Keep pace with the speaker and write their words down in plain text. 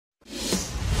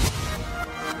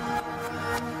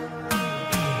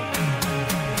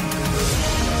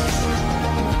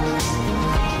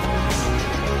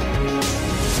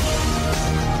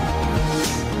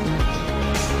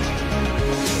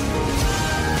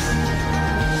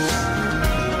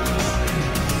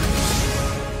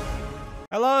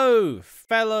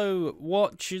fellow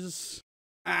watchers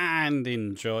and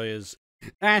enjoyers.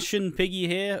 Ash and Piggy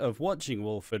here of Watching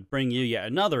Walford bring you yet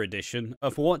another edition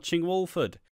of Watching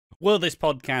Walford. Will this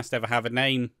podcast ever have a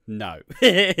name? No.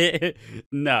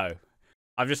 No.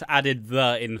 I've just added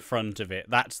the in front of it.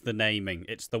 That's the naming.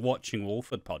 It's the Watching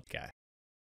Walford podcast.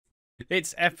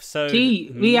 It's episode... See,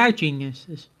 we are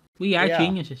geniuses. We are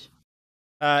geniuses.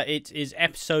 It is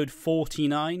episode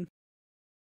 49.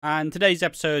 And today's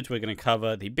episode, we're going to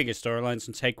cover the biggest storylines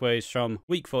and takeaways from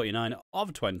week 49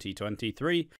 of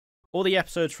 2023, all the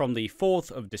episodes from the 4th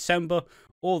of December,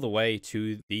 all the way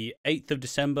to the 8th of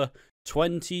December,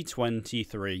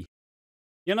 2023.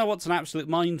 You know what's an absolute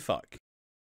mindfuck?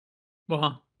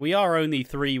 What? We are only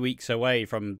 3 weeks away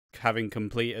from having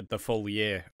completed the full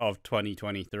year of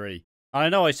 2023. And I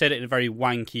know I said it in a very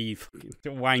wanky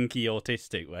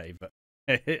autistic way, but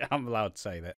I'm allowed to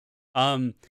say that.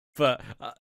 But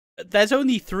there's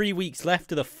only 3 weeks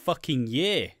left of the fucking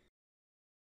year.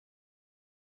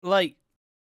 Like,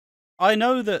 I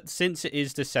know that since it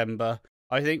is December,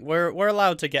 I think we're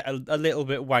allowed to get a little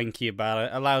bit wanky about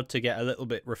it, allowed to get a little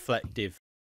bit reflective.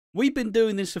 We've been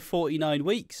doing this for 49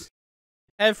 weeks.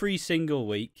 Every single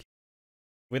week,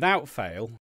 without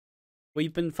fail,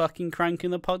 we've been fucking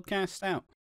cranking the podcast out.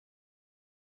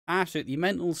 Absolutely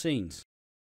mental scenes.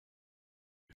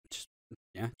 Just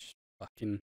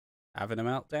fucking having a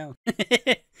meltdown.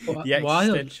 The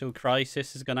existential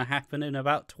crisis is going to happen in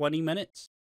about 20 minutes.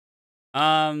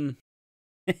 Alright,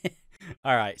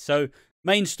 so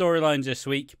main storylines this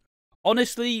week.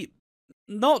 Honestly,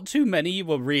 not too many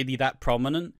were really that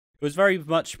prominent. It was very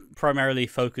much primarily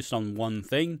focused on one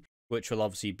thing, which will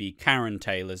obviously be Karen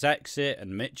Taylor's exit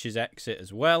and Mitch's exit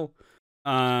as well.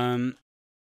 That's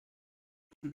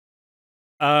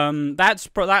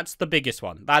the biggest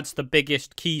one. That's the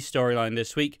biggest key storyline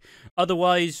this week.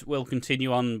 Otherwise, we'll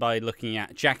continue on by looking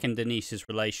at Jack and Denise's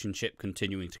relationship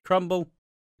continuing to crumble.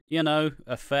 You know,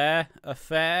 affair?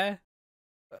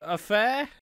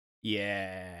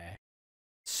 Yeah.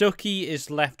 Suki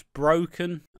is left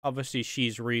broken. Obviously,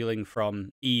 she's reeling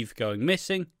from Eve going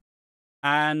missing.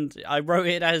 And I wrote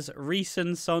it as Reese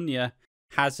and Sonia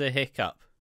has a hiccup.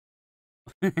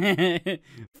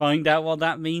 Find out what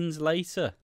that means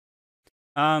later.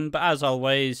 But as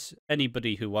always,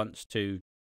 anybody who wants to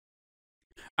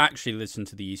actually listen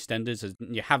to the EastEnders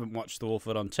and you haven't watched the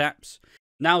Walford on Taps,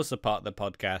 now's the part of the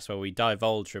podcast where we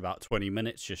divulge for about 20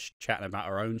 minutes just chatting about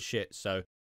our own shit, so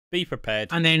be prepared.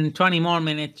 And then 20 more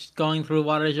minutes going through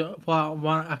what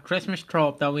a Christmas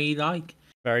trope that we like.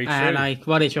 Very true. Like,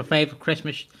 what is your favourite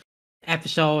Christmas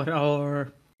episode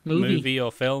or movie? Movie or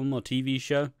film or TV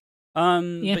show.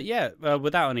 But yeah,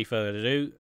 without any further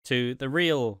ado, to the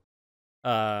real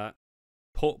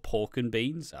pork and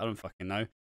beans, I don't fucking know.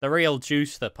 The real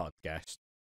Juice the podcast.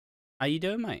 How you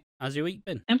doing, mate? How's your week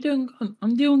been? I'm doing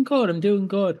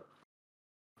good.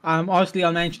 Obviously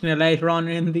I'll mention it later on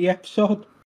in the episode.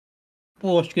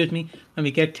 Oh, excuse me, when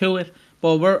we get to it.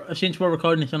 But since we're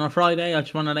recording this on a Friday, I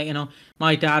just want to let you know,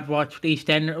 my dad watched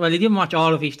EastEnders. Well, he didn't watch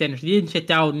all of EastEnders. He didn't sit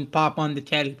down and pop on the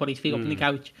telly, put his feet up on the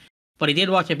couch. But he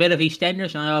did watch a bit of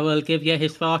EastEnders, and I will give you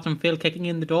his thoughts on Phil kicking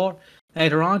in the door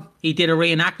later on. He did a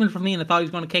reenactment for me, and I thought he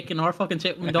was going to kick in our fucking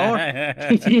sitting door.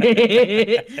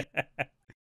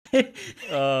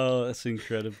 Oh, that's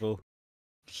incredible.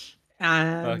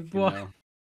 I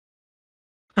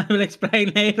will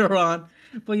explain later on.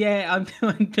 But yeah,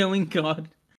 I'm doing good.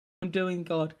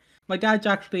 My dad's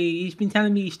he's been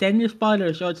telling me Eastenders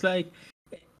Spoilers, so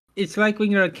it's like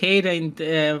when you're a kid and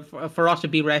for us to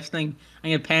be wrestling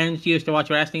and your parents used to watch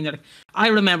wrestling. They're like, I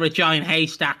remember Giant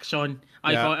Haystack, son.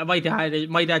 My dad's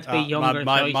a bit younger.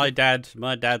 My dad's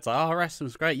like, oh,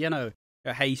 wrestling's great, you know.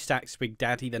 Haystack's big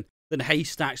daddy. Then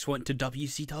Haystacks went to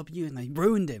WCW and they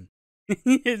ruined him.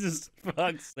 It's just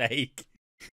fuck's sake.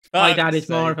 My dad is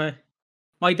more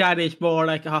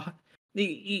like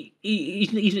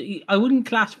he's I wouldn't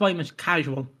classify him as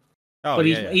casual. Oh, but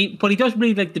he does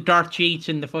read like the dirt sheets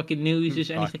and the fucking news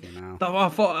and anything. But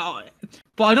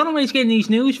I don't know where he's getting these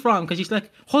news from, because he's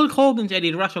like, Hulk Hogan said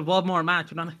he'd wrestle one more match,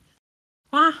 and I'm like,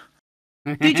 what?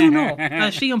 Did you know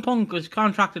that CM Punk was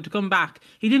contracted to come back?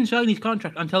 He didn't sign his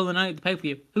contract until the night of the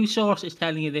pay-per-view. Whose source is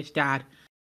telling you this, Dad?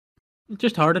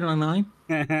 Just heard it online.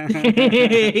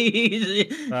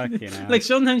 Like,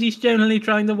 sometimes he's generally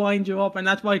trying to wind you up, and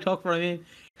that's why I talk for him.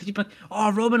 Because he's like,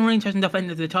 oh, Roman Reigns hasn't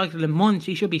defended the title in months.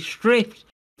 He should be stripped.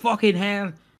 Fucking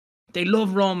hell. They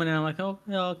love Roman. And I'm like, oh,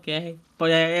 okay.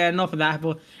 But yeah, enough of that.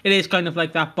 But it is kind of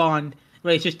like that bond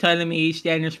where he's just telling me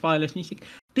Eastenders Spoilers. And he's like,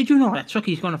 did you know that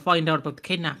Chucky's going to find out about the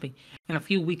kidnapping in a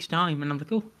few weeks' time? And I'm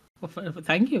like, oh, well,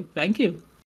 thank you.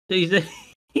 He's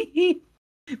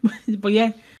But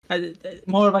yeah,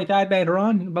 more about that later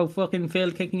on, about fucking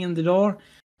Phil kicking in the door.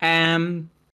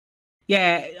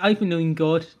 Yeah, I've been doing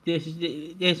good. This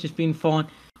has been fun.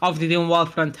 Obviously doing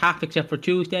Walford on tap, except for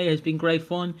Tuesday, has been great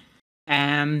fun.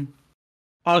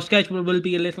 Our schedule will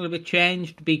be a little bit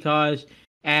changed because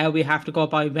we have to go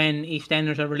by when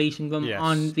EastEnders are releasing them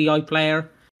on the iPlayer,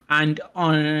 and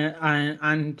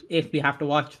and if we have to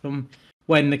watch them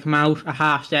when they come out at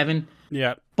 7:30.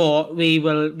 Yeah. But we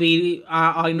will.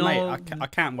 I know. Mate, I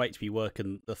can't wait to be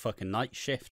working the fucking night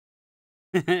shift.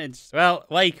 Well,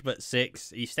 wake up at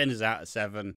 6. EastEnders out at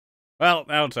 7. Well,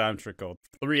 now time to record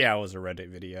 3 hours of Reddit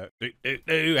video.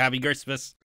 Happy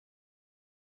Christmas.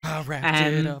 I'll wrap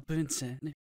it up and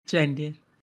send it.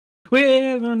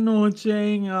 With a note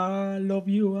saying I love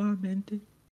you, I meant it.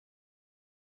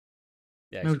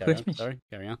 Yeah, Merry Christmas. Sorry,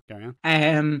 carry on.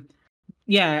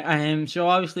 So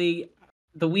obviously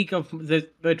the week of the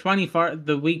 21st,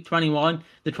 the week 21,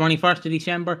 the 21st of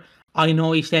December, I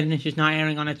know EastEnders is not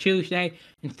airing on a Tuesday,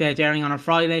 instead it's airing on a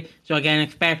Friday. So again,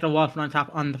 expect a Walford on tap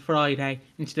on the Friday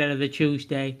instead of the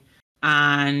Tuesday.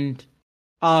 And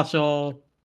also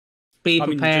be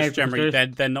prepared. Just generally,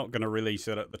 they're not going to release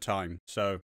it at the time.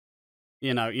 So,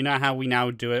 you know how we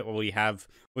now do it, where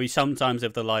we sometimes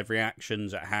have the live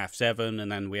reactions at 7:30,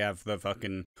 and then we have the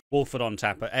fucking Walford on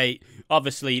tap at 8.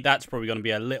 Obviously, that's probably going to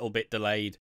be a little bit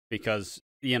delayed because,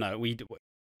 it's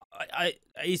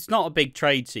not a big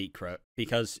trade secret,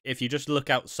 because if you just look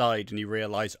outside and you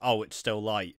realise, oh, it's still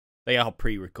light, they are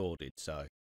pre-recorded, so.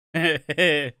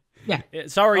 Yeah.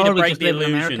 Sorry to break the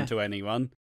illusion to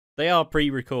anyone. They are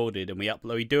pre-recorded, and we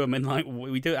do them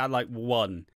we do it at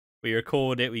 1. We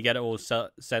record it, we get it all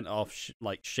sent off,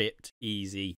 shipped,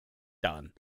 easy, done.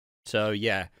 So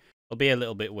yeah, it'll be a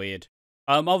little bit weird.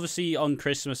 Obviously on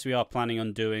Christmas we are planning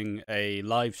on doing a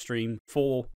live stream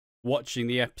for watching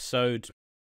the episode.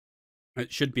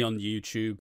 It should be on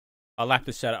YouTube. I'll have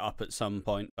to set it up at some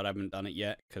point, but I haven't done it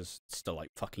yet because it's still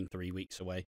fucking 3 weeks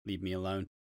away. Leave me alone.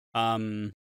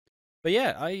 But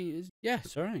yeah,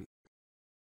 sorry.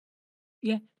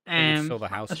 Yeah. Still the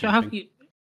house. So have you?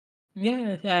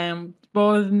 Yeah. But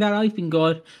other than that, I've been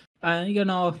good.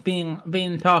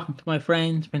 Been talking to my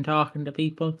friends, been talking to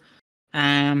people.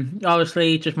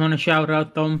 Obviously, just want to shout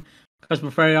out them because we're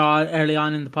very early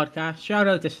on in the podcast. Shout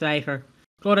out to Slater.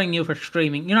 Good on you for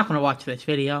streaming. You're not going to watch this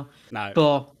video.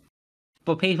 No.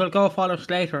 But people, go follow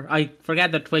Slater. I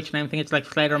forget the Twitch name. I think it's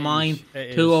Slater Mine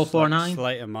 2049.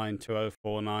 Slater Mine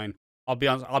 2049. I'll be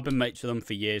honest, I've been mates with them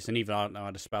for years, and even I don't know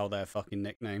how to spell their fucking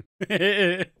nickname.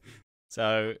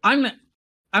 So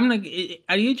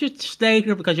are you just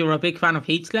Slater because you were a big fan of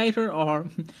Heath Slater, or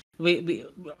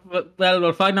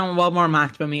we'll find out one more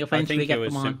match when we eventually get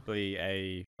them on. I think it was simply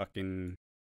a fucking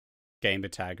gamer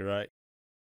tag, right?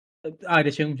 I'd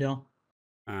assume so.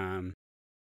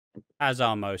 As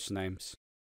are most names,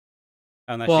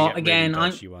 unless you get really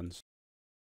dodgy ones.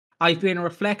 I've been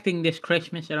reflecting this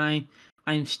Christmas, and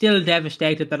I'm still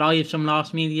devastated that I have some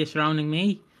lost media surrounding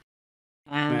me.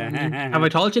 Have I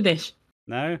told you this?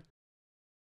 No.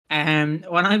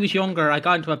 When I was younger, I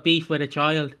got into a beef with a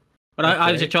child. But okay.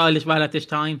 I was a child as well at this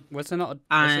time. Was there not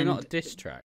a diss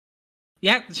track?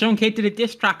 Yeah, some kid did a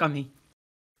diss track on me.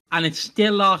 And it's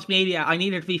still lost media. I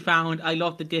need it to be found. I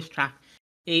love the diss track.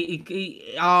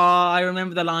 I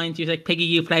remember the lines. He was like, Piggy,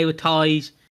 you play with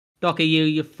toys. Look at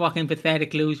you fucking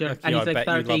pathetic loser. Okay, and he's I like bet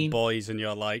 13. You love boys and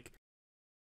you're like,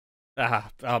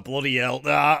 bloody hell,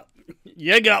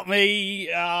 you got me.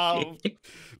 Do.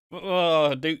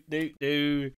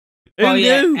 Who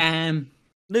knew?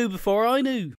 Knew before I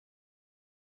knew.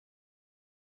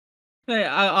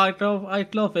 I'd love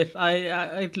it.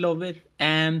 I'd love it.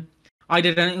 I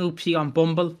did an oopsie on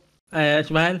Bumble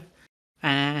as well.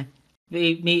 I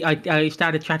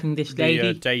started chatting this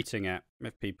lady. The dating app,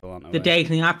 if people aren't aware. The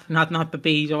dating app, not the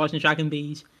bees. I wasn't shagging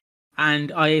bees.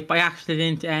 And I, by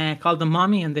accident, called them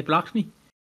mommy, and they blocked me.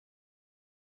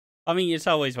 I mean, it's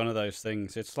always one of those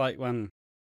things. It's like whenever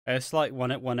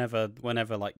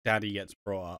like daddy gets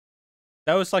brought up.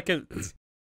 There was like a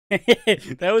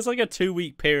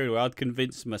 2-week period where I'd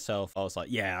convinced myself. I was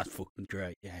like, yeah, that's fucking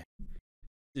great, yeah.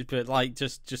 But like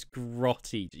just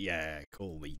grotty, yeah,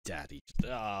 call me daddy.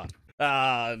 No.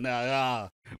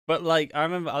 But like I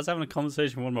remember I was having a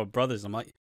conversation with one of my brothers. I'm like,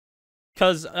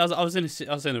 because I was in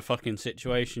a fucking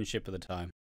situationship at the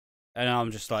time, and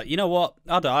I'm just like, you know what?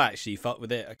 I actually fuck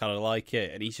with it. I kind of like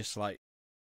it. And he's just like,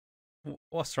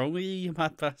 what's wrong with you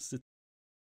mad bastard?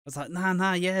 I was like,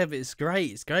 nah, yeah, but it's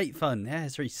great. It's great fun. Yeah,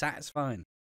 it's really satisfying.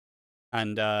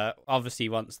 And obviously,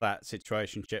 once that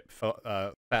situationship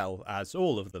fell, as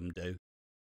all of them do,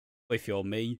 if you're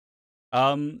me,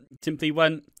 simply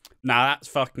went, Nah, that's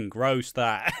fucking gross,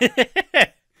 that.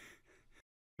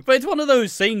 But it's one of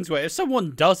those things where if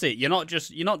someone does it, you're not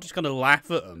just gonna laugh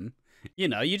at them. You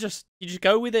know, you just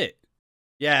go with it.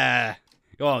 Yeah.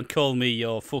 Go on, call me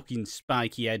your fucking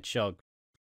spiky hedgehog.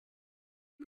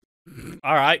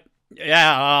 Alright.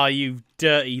 Yeah, you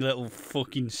dirty little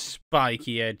fucking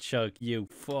spiky hedgehog. You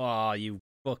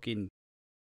fucking...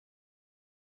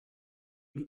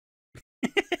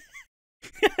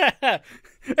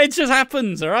 It just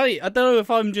happens, alright? I don't know if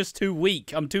I'm just too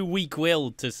weak. I'm too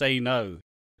weak-willed to say no.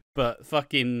 But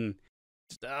fucking...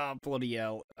 Oh, bloody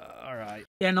hell. Alright.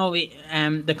 Yeah, no,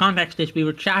 the context is we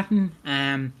were chatting,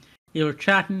 and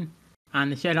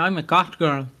they said, I'm a goth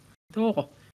girl. Oh,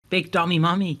 big dummy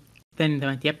mommy. Then they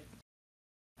went, yep.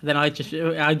 And then I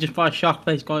just bought a shocked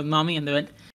face going, mommy, and they went,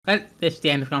 well, this is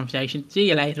the end of the conversation. See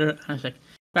you later. And I was like,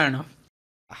 fair enough.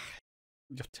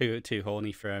 You're too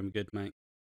horny for him, good mate.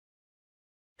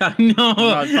 I know.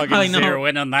 I'm fucking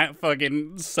zeroing on that,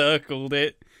 fucking circled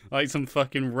it like some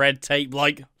fucking red tape,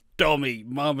 like dummy,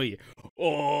 mummy.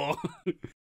 Oh,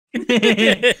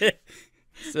 it's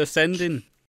ascending.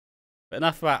 But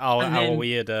enough about our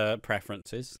weird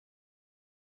preferences.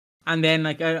 And then,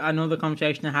 like, another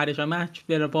conversation I had is I matched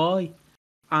with a boy,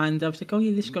 and I was like, oh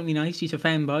yeah, this is gonna be nice. He's a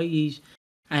fanboy. He's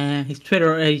his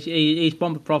Twitter, his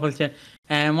bumper profile said,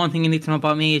 one thing you need to know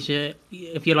about me is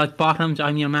if you like bottoms,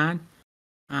 I'm your man.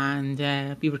 And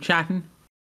we were chatting.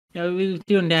 You know, we were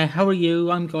doing that. How are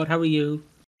you? I'm good. How are you?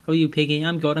 How are you, Piggy?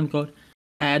 I'm good.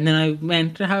 And then I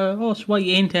went, so what are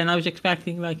you into? And I was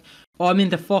expecting, like, oh, I'm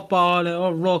into football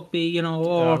or rugby, you know,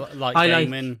 or like I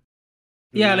gaming.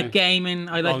 Yeah, like gaming.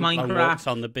 I like Minecraft. Long walks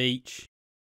on the beach.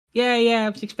 Yeah, I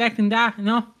was expecting that, you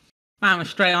know. Man was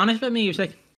straight honest with me. He was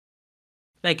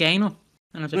like anal.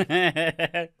 And I was like,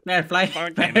 fair play.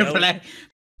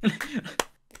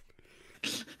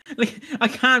 Like, I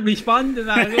can't respond to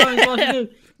that. What am I supposed to do?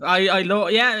 I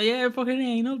love, yeah, fucking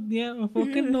anal. Yeah, I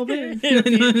fucking love it.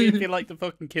 if you like the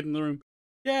fucking kid in the room.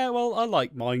 Yeah, well, I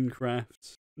like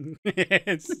Minecraft.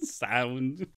 It's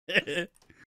sound.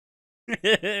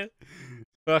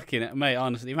 Fucking it, mate,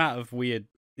 honestly, the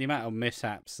amount of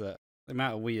mishaps, the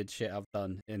amount of weird shit I've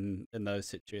done in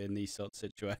these sorts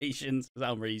of situations is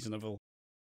unreasonable.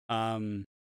 And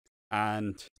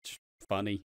just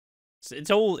funny.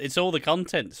 It's all the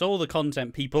content. It's all the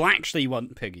content people actually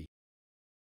want, Piggy.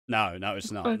 No,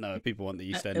 it's not. No, people want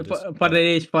the EastEnders. But it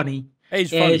is funny.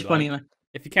 It is funny. Like,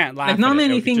 if you can't laugh like, not at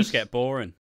many it, things just get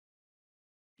boring.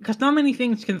 Because not many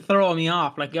things can throw me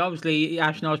off. Like, obviously,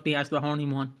 Ash Nosby has the horny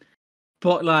one.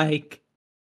 But, like,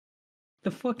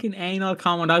 the fucking anal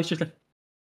comment, I was just like,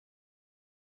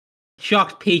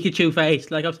 shocked Pikachu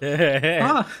face. Like, I was,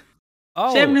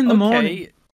 7 in the morning.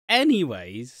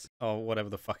 Anyways, or whatever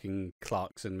the fucking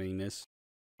Clarkson meme is.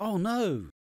 Oh, no.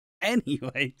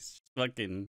 Anyways,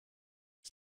 fucking...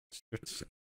 Do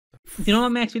you know what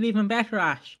makes it even better,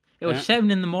 Ash? It was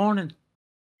 7 in the morning.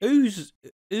 Who's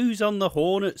on the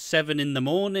horn at 7 in the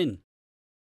morning?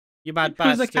 You bad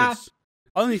bastards.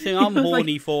 Only thing I'm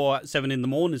horny for at 7 in the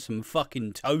morning is some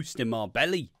fucking toast in my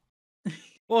belly.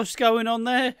 What's going on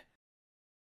there?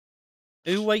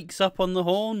 Who wakes up on the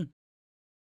horn?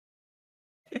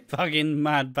 Fucking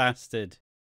mad bastard.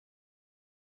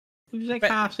 It was like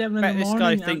 7:30 in the morning. This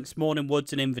guy thinks Morning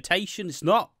Wood's an invitation. It's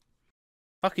not.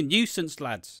 Fucking nuisance,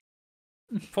 lads.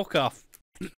 Fuck off.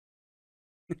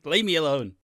 Leave me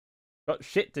alone. Got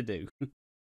shit to do.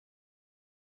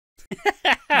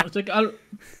 I was like,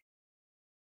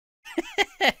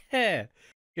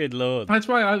 Good lord. That's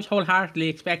why I was wholeheartedly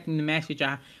expecting the message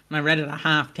when I read it at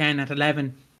 10:30 at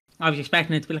 11. I was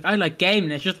expecting it to be like, I like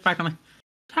gaming. It's just the fact I'm like,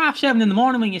 it's 7:30 in the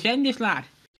morning when you send this, lad.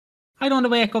 I don't want to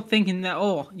wake up thinking that,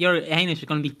 oh, your anus is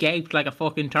going to be gaped like a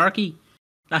fucking turkey.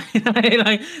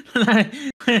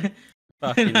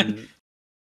 Fucking...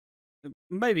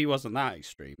 Maybe it wasn't that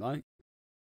extreme, like.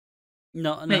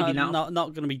 Not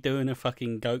going to be doing a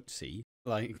fucking goatsy.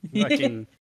 Like, fucking...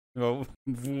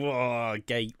 whoa,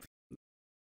 gape.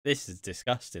 This is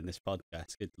disgusting, this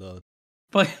podcast, good lord.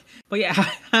 But yeah,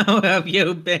 how have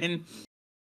you been?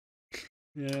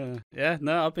 Yeah,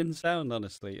 no, I've been sound,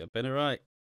 honestly. I've been alright.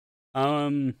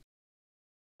 I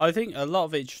think a lot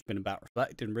of it's just been about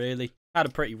reflecting, really. Had a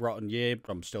pretty rotten year,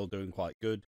 but I'm still doing quite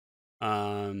good.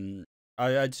 Any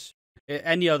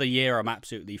other year, I'm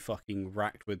absolutely fucking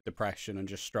racked with depression and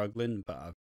just struggling, but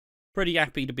I'm pretty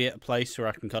happy to be at a place where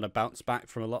I can kind of bounce back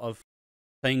from a lot of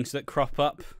things that crop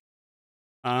up.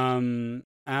 And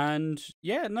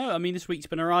yeah, no, I mean, this week's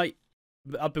been alright.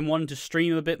 I've been wanting to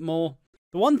stream a bit more.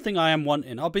 The one thing I am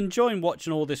wanting, I've been enjoying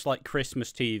watching all this, like,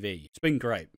 Christmas TV. It's been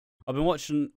great. I've been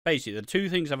watching, basically, the two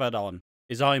things I've had on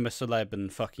is I'm a Celeb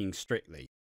and fucking Strictly.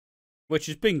 which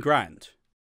has been grand.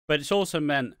 But it's also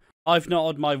meant I've not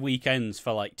had my weekends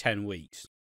for like 10 weeks.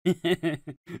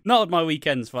 Not had my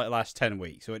weekends for like the last 10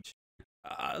 weeks, which,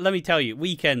 let me tell you,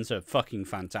 weekends are fucking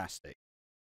fantastic.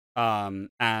 And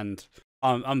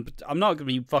I'm not gonna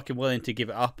be fucking willing to give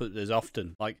it up as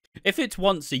often. Like, if it's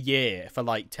once a year for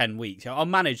like 10 weeks, I'll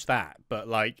manage that. But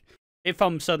like, if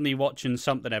I'm suddenly watching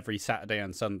something every Saturday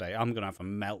and Sunday, I'm gonna have a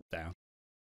meltdown.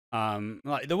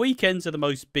 Like, the weekends are the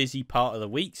most busy part of the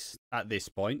weeks at this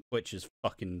point, which is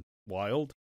fucking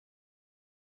wild.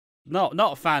 Not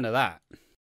a fan of that.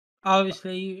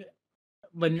 Obviously,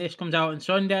 when this comes out on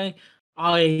Sunday,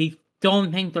 I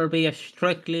don't think there'll be a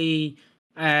strictly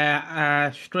speaking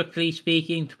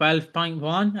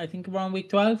 12.1. I think around week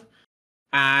 12,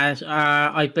 as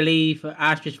I believe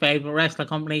Ash's favourite wrestling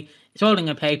company is holding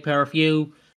a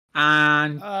pay-per-view,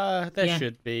 and there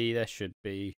should be.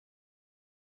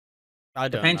 I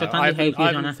don't depends know. what time I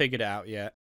haven't on figured it out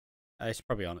yet. It's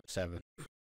probably on at 7.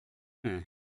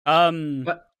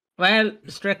 Well,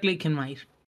 strictly can wait.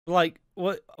 Like,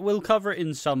 we'll cover it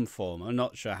in some form. I'm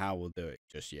not sure how we'll do it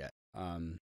just yet.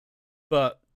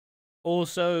 But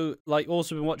also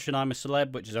been watching I'm a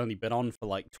Celeb, which has only been on for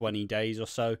like 20 days or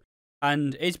so,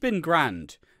 and it's been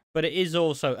grand. But it is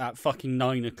also at fucking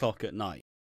 9 o'clock at night.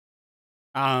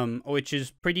 Which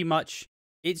is pretty much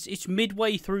it's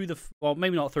midway through well,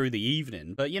 maybe not through the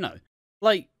evening, but you know,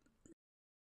 like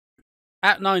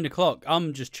at 9 o'clock,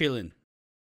 I'm just chilling.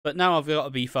 But now I've got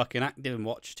to be fucking active and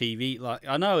watch TV. Like,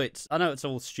 I know it's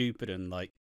all stupid and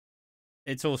like,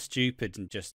 it's all stupid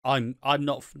and just I'm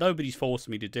not. Nobody's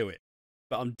forcing me to do it,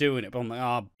 but I'm doing it. But I'm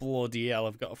like, bloody hell,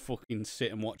 I've got to fucking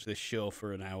sit and watch this show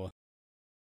for an hour.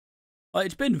 Like,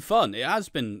 it's been fun. It has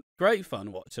been great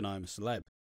fun watching I'm a Celeb.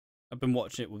 I've been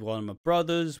watching it with one of my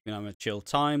brothers. We're having a chill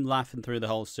time, laughing through the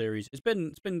whole series. It's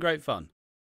been great fun.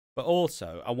 But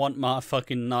also, I want my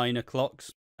fucking 9 o'clock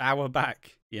hour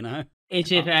back. You know. Is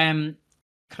it can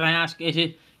I ask, is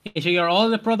it your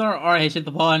older brother, or is it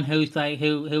the one who's like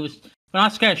who was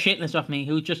not scared shitless of me,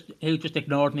 who just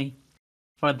ignored me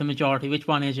for the majority? Which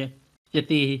one is it? Is it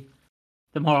the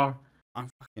more? I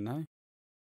don't fucking know.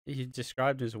 He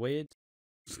described as weird.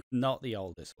 It's not the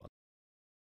oldest one.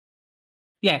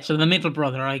 Yeah, so the middle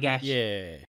brother, I guess.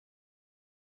 Yeah.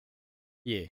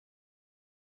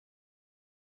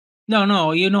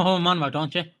 No, you know who I'm on about,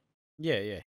 don't you?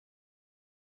 Yeah.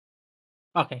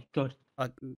 Okay, good. I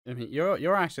mean,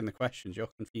 you're asking the questions. You're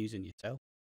confusing yourself.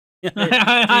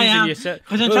 I am,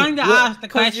 because I'm trying to ask the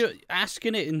question. You're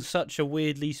asking it in such a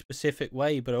weirdly specific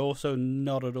way, but also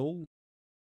not at all.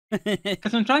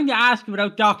 Because I'm trying to ask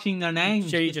without doxing their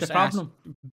names. So you just just the problem.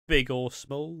 Big or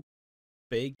small?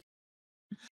 Big.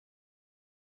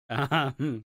 There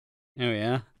we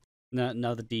are.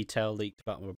 Another detail leaked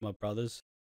about my brothers.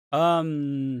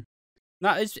 No,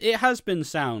 it has been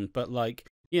sound, but like,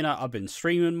 you know, I've been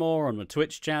streaming more on my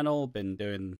Twitch channel. Been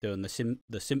doing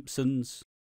the Simpsons.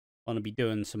 Want to be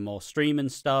doing some more streaming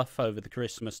stuff over the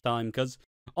Christmas time, because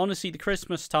honestly, the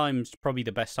Christmas time's probably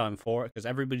the best time for it because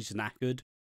everybody's knackered.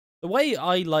 The way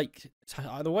I like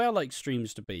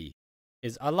streams to be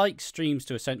is I like streams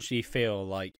to essentially feel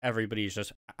like everybody's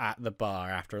just at the bar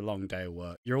after a long day of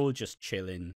work. You're all just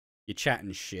chilling. You're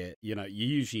chatting shit. You know, you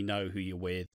usually know who you're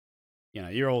with. You know,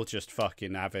 you're all just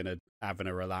fucking having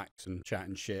a relax and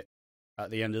chatting shit at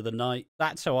the end of the night.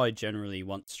 That's how I generally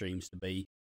want streams to be,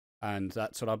 and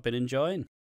that's what I've been enjoying.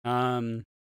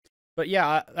 But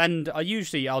yeah,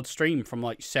 I'll stream from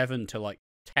like 7 to like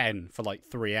 10 for like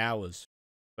 3 hours.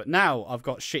 But now I've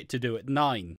got shit to do at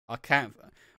 9.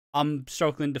 I'm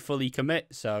struggling to fully commit.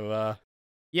 So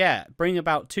yeah, bring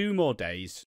about 2 more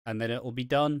days, and then it'll be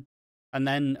done. And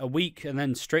then a week, and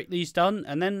then Strictly's done,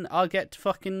 and then I'll get to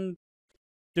fucking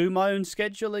do my own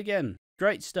schedule again.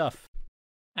 Great stuff.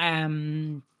 Are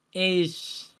you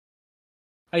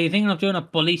thinking of doing a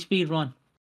bully speed run?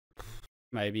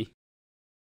 Maybe.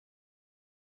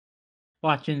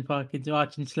 Watching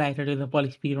Slater do the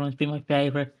bully speed run's been my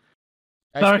favourite.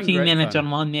 13 minutes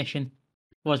on one mission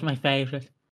was my favourite.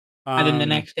 And then the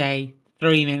next day,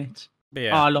 3 minutes.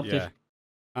 Yeah, I loved it.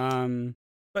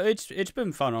 But it's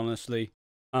been fun, honestly.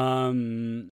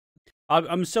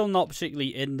 I'm still not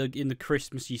particularly in the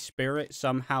Christmassy spirit.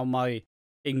 Somehow my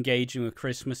engaging with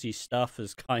Christmassy stuff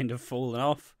has kind of fallen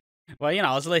off. Well, you know,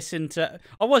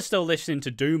 I was still listening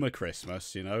to Doom of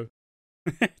Christmas, you know.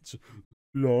 It's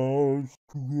last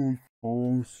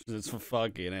Christmas. It's for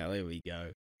fucking hell, here we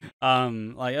go.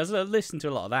 Like, I was listening to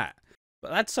a lot of that.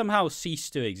 But that's somehow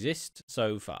ceased to exist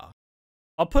so far.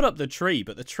 I'll put up the tree,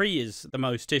 but the tree is the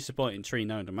most disappointing tree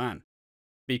known to man.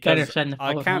 Because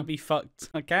I can't be fucked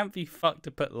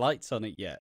to put lights on it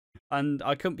yet. and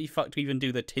I couldn't be fucked to even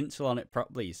do the tinsel on it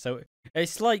properly. So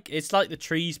it's like the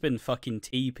tree's been fucking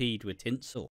TP'd with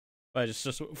tinsel. Where it's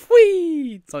just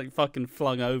whee! It's like fucking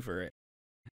flung over it.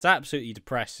 It's absolutely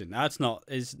depressing.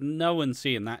 There's no one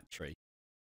seeing that tree.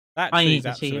 That tree is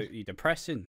absolutely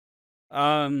depressing.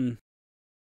 But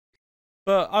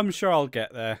I'm sure I'll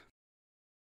get there.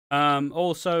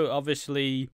 Also,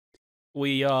 obviously,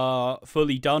 we are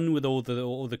fully done with all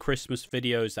the Christmas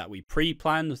videos that we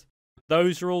pre-planned.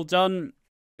 Those are all done.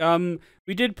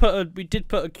 We did put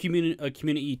a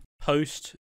community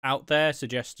post out there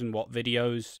suggesting what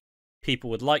videos people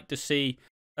would like to see.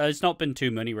 There's not been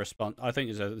too many response. I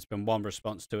think there's been one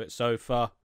response to it so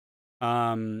far,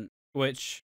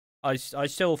 which I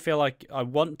still feel like I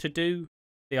want to do.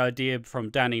 The idea from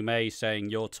Danny May saying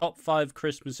your top 5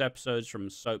 Christmas episodes from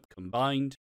Soap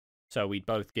combined. So we'd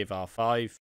both give our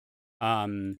 5.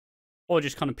 Or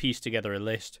just kind of piece together a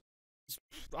list.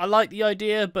 I like the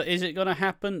idea, but is it going to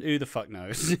happen? Who the fuck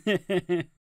knows? Maybe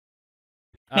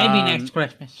next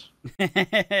Christmas.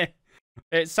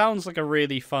 It sounds like a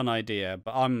really fun idea,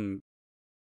 but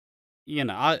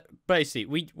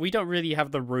basically, we don't really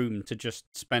have the room to just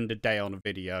spend a day on a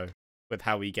video with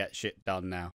how we get shit done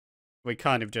now. We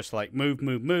kind of just like move.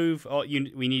 Oh,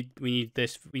 we need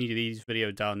these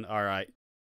video done. All right.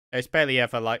 It's barely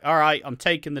ever like, all right, I'm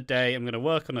taking the day. I'm gonna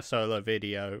work on a solo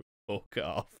video. Fuck it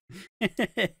off.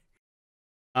 But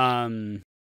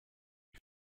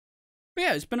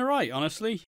yeah, it's been alright,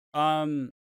 honestly. I'm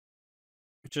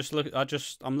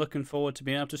looking forward to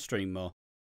being able to stream more.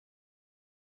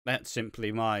 That's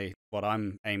simply what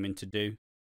I'm aiming to do.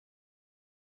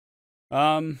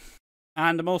 And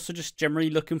I'm also just generally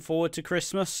looking forward to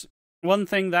Christmas. One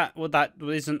thing that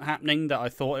isn't happening that I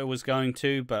thought it was going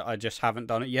to, but I just haven't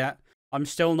done it yet. I'm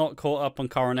still not caught up on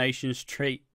Coronation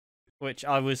Street, which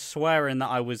I was swearing that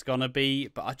I was gonna be,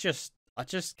 but I just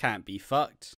can't be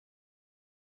fucked.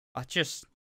 I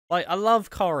love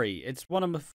Corrie. It's one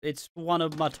of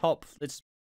my top. It's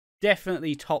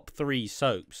definitely top 3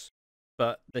 soaps,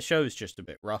 but the show's just a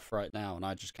bit rough right now, and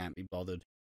I just can't be bothered.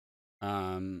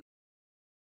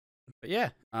 But yeah,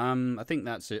 I think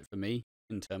that's it for me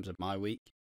in terms of my week.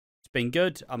 It's been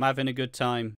good. I'm having a good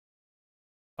time.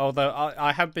 Although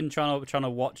I have been trying to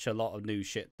watch a lot of new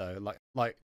shit though.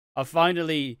 Like I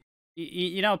finally,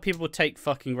 people take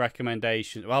fucking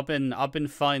recommendations. Well, I've been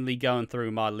finally going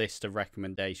through my list of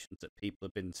recommendations that people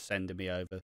have been sending me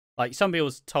over. Like some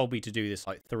people told me to do this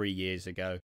like 3 years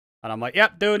ago, and I'm like,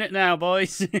 yep, doing it now,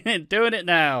 boys, doing it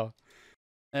now.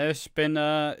 It's been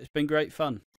great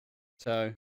fun.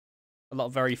 So. A lot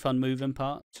of very fun moving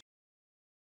parts.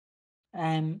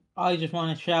 I just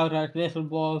want to shout out Little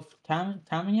Wolf Tamer.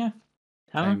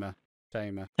 Thank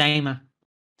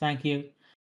you.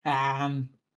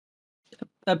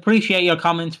 Appreciate your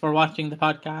comments for watching the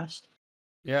podcast.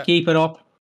 Yeah. Keep it up.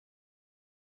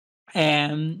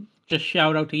 Just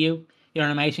shout out to you. You're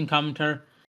an amazing commenter.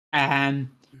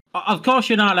 Of course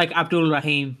you're not like Abdul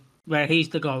Rahim, where he's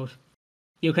the GOAT.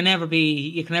 You can never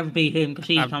beat him because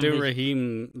he's Abdul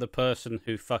Rahim, the person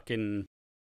who fucking.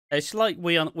 It's like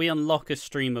we unlock a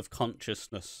stream of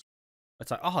consciousness. It's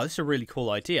like, oh, this is a really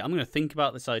cool idea. I'm going to think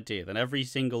about this idea. Then every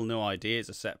single new idea is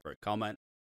a separate comment.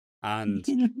 And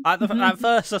at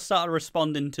first I started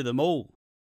responding to them all,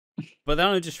 but then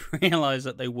I just realised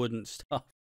that they wouldn't stop.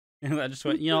 And I just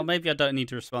went, maybe I don't need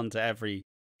to respond to every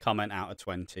comment out of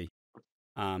 20.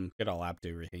 Good old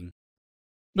Abdul Rahim.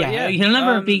 Yeah, you'll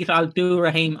never beat Abdul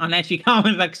Rahim unless you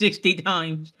comment like 60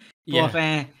 times.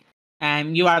 Yeah. But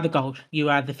you are the GOAT. You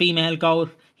are the female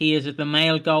GOAT. He is the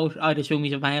male GOAT. I'd assume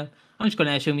he's a male. I'm just going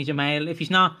to assume he's a male. If he's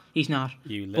not, he's not.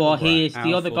 But he is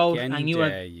the other GOAT, and you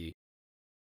are.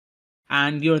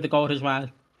 And you're the GOAT as well.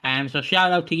 So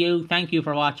shout out to you. Thank you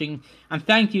for watching, and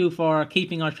thank you for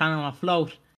keeping our channel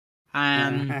afloat.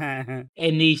 In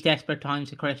these desperate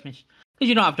times of Christmas, because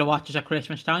you don't have to watch us at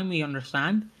Christmas time. We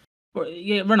understand.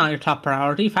 We're not your top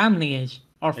priority. Family is,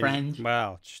 or friends.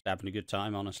 Well, just having a good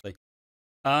time, honestly.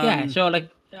 Yeah, so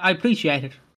I appreciate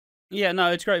it. Yeah,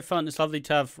 no, it's great fun. It's lovely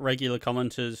to have regular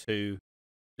commenters who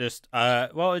just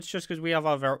it's just because we have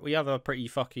our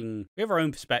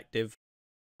own perspective.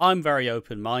 I'm very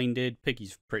open-minded.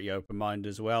 Piggy's pretty open-minded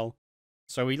as well.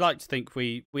 So we like to think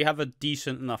we have a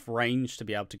decent enough range to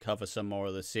be able to cover some more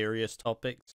of the serious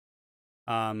topics.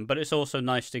 But it's also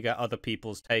nice to get other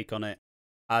people's take on it,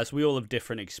 as we all have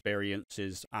different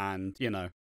experiences, and,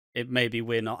 maybe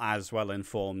we're not as well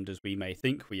informed as we may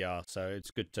think we are, so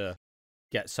it's good to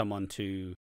get someone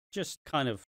to just kind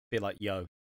of be like, yo,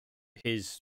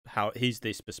 here's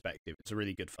this perspective. It's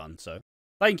really good fun. So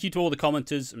thank you to all the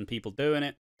commenters and people doing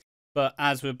it. But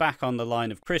as we're back on the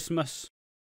line of Christmas,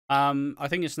 I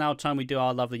think it's now time we do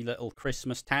our lovely little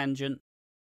Christmas tangent.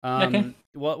 Okay.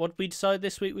 What we decided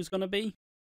this week was going to be?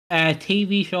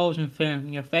 TV shows and film.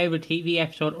 Your favorite TV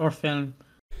episode or film.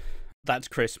 That's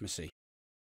Christmassy.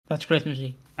 That's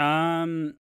Christmassy.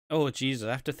 Oh Jesus,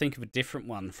 I have to think of a different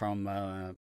one from.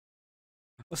 Well,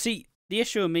 see, the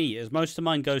issue with me is most of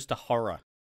mine goes to horror,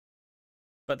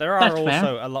 but there are That's also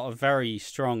fair. a lot of very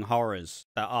strong horrors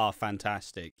that are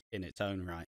fantastic in its own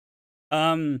right.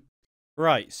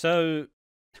 Right, so,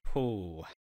 oh,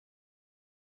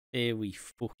 here we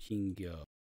fucking go.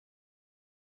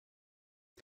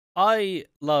 I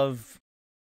love.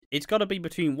 It's got to be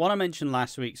between one I mentioned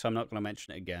last week, so I'm not going to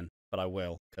mention it again, but I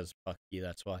will because fuck you.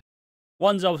 That's why.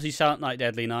 One's obviously Silent Night,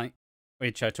 Deadly Night,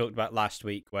 which I talked about last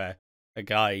week, where a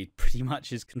guy pretty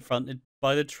much is confronted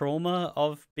by the trauma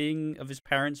of his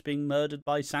parents being murdered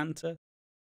by Santa.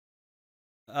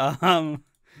 And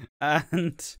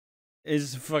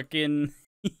is fucking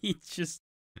he just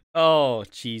oh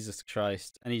Jesus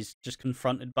Christ. And he's just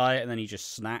confronted by it and then he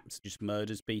just snaps, just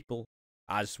murders people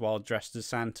as while dressed as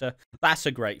Santa. That's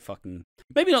a great fucking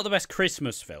maybe not the best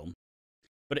Christmas film,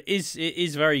 but it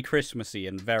is very Christmassy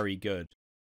and very good.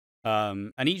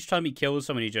 And each time he kills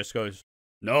someone he just goes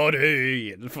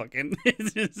naughty and fucking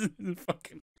it's just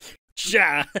fucking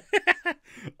yeah.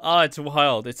 Oh, it's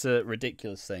wild. It's a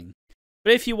ridiculous thing.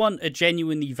 But if you want a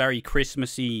genuinely very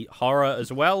Christmassy horror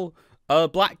as well,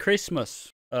 Black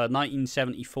Christmas,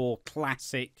 1974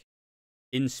 classic,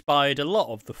 inspired a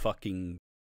lot of the fucking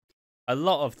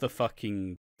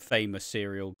famous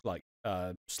serial like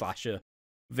slasher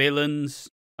villains.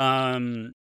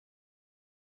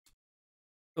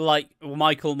 Like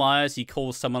Michael Myers, he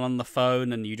calls someone on the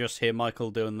phone, and you just hear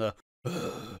Michael doing the.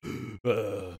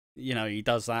 He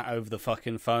does that over the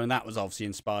fucking phone. That was obviously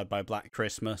inspired by Black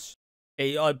Christmas.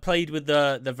 I played with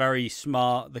the very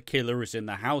smart "the killer is in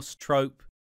the house" trope,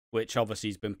 which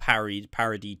obviously has been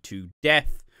parodied to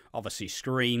death. Obviously,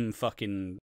 Scream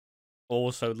fucking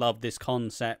also loved this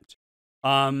concept.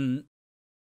 And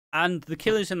the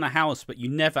killer's in the house, but you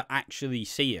never actually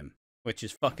see him, which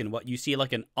is fucking what you see,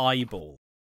 like an eyeball,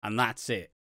 and that's it.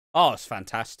 Oh, it's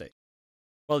fantastic.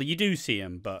 Well, you do see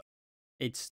him, but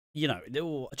it's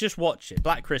just watch it.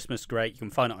 Black Christmas, great. You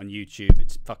can find it on YouTube.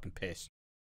 It's fucking piss.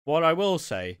 What I will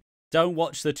say, don't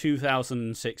watch the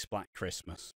 2006 Black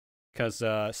Christmas, because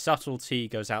subtlety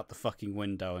goes out the fucking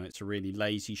window, and it's a really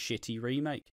lazy, shitty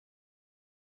remake.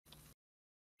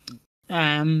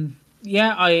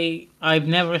 Yeah, I've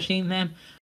never seen them.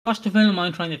 What's the film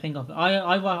I'm trying to think of?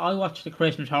 I watched the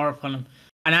Christmas horror film,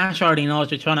 and Ash already knows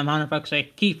which one I'm on about because I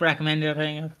keep recommending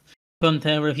it. I've come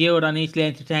to review it on Easily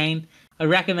Entertained. I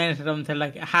recommended it until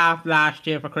like half last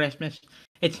year for Christmas.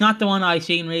 It's not the one I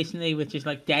seen recently, which is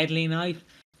like Deadly Night,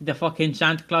 the fucking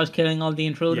Santa Claus killing all the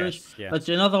intruders. Yes, yeah. But it's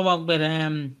another one with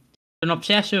an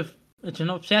obsessive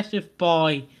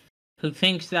boy who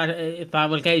thinks that if I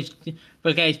will get his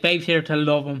babysitter to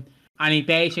love him, and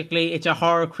it's a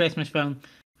horror Christmas film.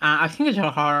 I think it's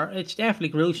a horror. It's definitely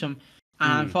gruesome.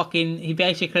 And he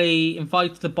basically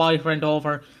invites the boyfriend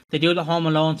over. They do the Home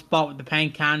Alone spot with the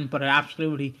paint can, but it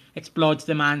absolutely explodes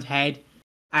the man's head.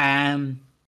 They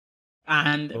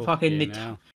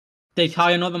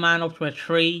tie another man up to a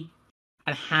tree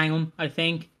and hang him, I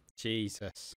think.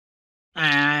 Jesus.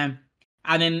 And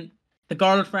then the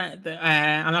girlfriend,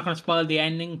 I'm not going to spoil the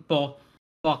ending, but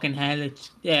fucking hell,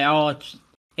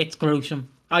 it's gruesome.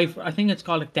 I think it's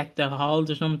called like Deck the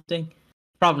Halls or something.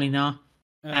 Probably not.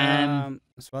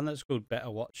 It's one that's called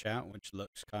Better Watch Out, which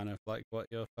looks kind of like what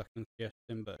you're fucking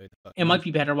suggesting, but who the fuck it might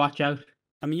be Better Watch Out.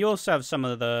 I mean, you also have some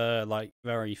of the like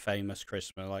very famous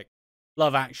Christmas, like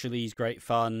Love Actually is great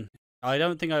fun. I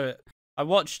don't think I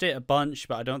watched it a bunch,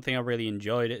 but I don't think I really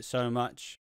enjoyed it so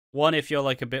much. One, if you're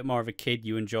like a bit more of a kid,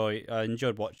 you enjoyed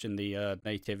watching the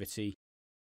Nativity.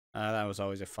 That was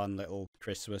always a fun little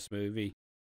Christmas movie.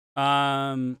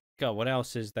 God, what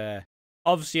else is there?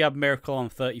 Obviously, you have Miracle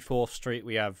on 34th Street.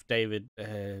 We have David.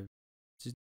 It's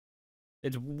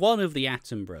one of the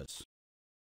Attenboroughs,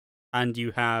 and you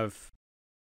have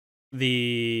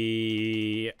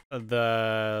the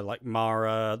like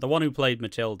Mara, the one who played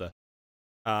Matilda,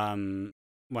 when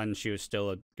she was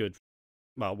still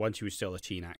when she was still a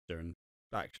teen actor and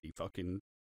actually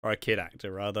or a kid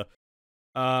actor rather.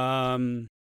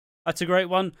 That's a great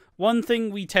one. One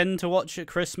thing we tend to watch at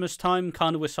Christmas time,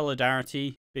 kind of with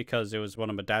solidarity, because it was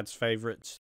one of my dad's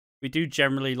favourites. We do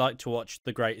generally like to watch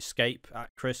The Great Escape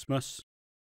at Christmas,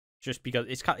 just because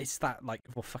it's that like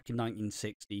fucking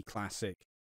 1960 classic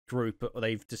group.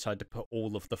 They've decided to put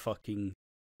all of the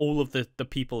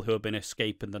people who have been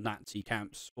escaping the Nazi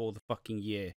camps all the fucking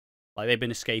year. Like they've been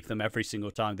escaping them every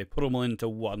single time. They put them all into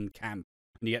one camp,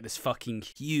 and you get this fucking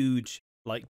huge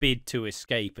like bid to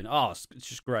escape, and it's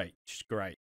just great,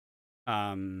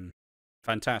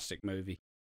 fantastic movie.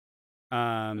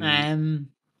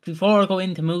 Before I go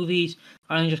into movies,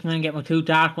 I'm just going to get my two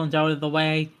dark ones out of the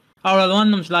way. One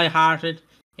of them's light-hearted.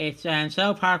 It's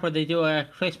South Park, where they do a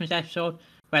Christmas episode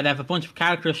where they have a bunch of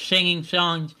characters singing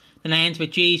songs, and it ends with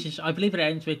Jesus. I believe it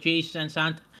ends with Jesus and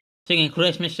Santa singing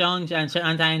Christmas songs, and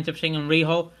Santa ends up singing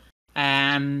Riho.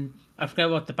 I forget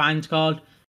what the band's called,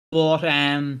 but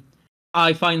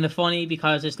I find it funny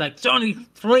because it's like, it's only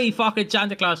 3 fucking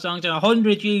Santa Claus songs and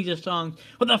 100 Jesus songs.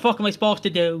 What the fuck am I supposed to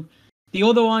do? The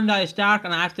other one that is dark,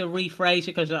 and I have to rephrase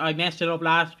it because I messed it up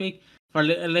last week for a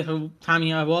little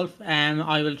Tammy Wolf.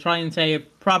 I will try and say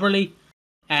it properly.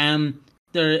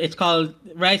 It's called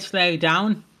Red Sleigh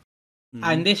Down,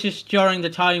 and this is during the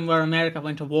time where America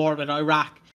went to war with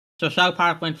Iraq. So South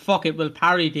Park went, fuck it, we'll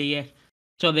parody it.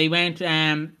 So they went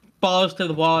balls to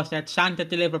the walls that Santa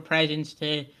delivered presents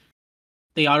to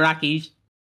the Iraqis,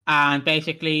 and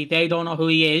basically they don't know who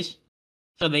he is,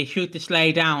 so they shoot the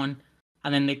sleigh down,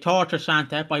 and then they torture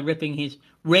Santa by ripping his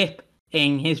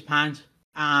pants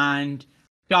and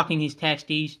shocking his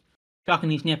testes, shocking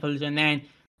his nipples, and then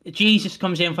Jesus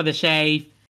comes in for the save,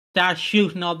 starts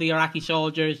shooting all the Iraqi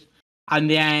soldiers, and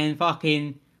then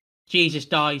fucking Jesus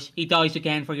dies. He dies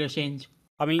again for your sins.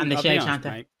 I mean, and they save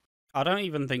Santa. Mate, I don't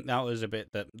even think that was a bit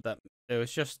that it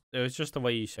was just the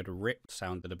way you said ripped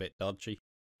sounded a bit dodgy.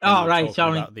 Oh right,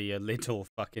 sorry. About the little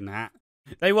fucking hat.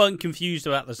 They weren't confused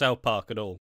about the South Park at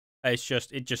all. It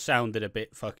just sounded a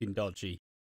bit fucking dodgy.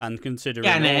 And considering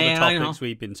all the topics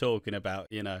we've been talking about,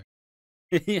 you know,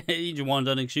 you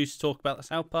wanted an excuse to talk about the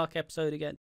South Park episode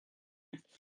again.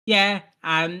 Yeah,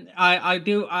 I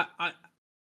do.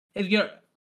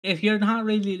 If you're not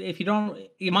really, if you don't,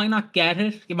 you might not get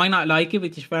it. You might not like it,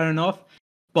 which is fair enough.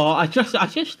 But I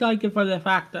just like it for the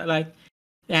fact that, like,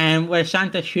 where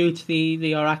Santa shoots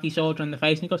the Iraqi soldier in the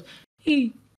face, and he goes,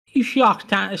 he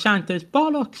shocked Santa's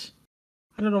bollocks.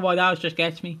 I don't know why that just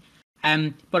gets me.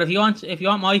 But if you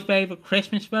want my favourite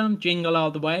Christmas film, Jingle All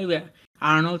the Way with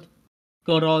Arnold,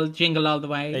 good old Jingle All the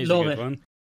Way, There's love a good it. one.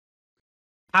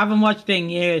 Haven't watched it in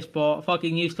years, but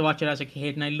fucking used to watch it as a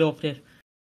kid, and I loved it.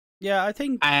 Yeah, I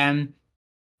think.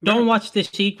 Don't watch the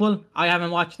sequel. I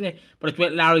haven't watched it, but it's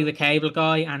with Larry the Cable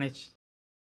Guy, and it's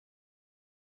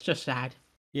just sad.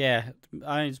 Yeah,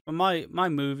 my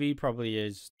movie probably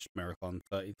is Miracle on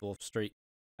 34th Street.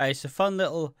 It's a fun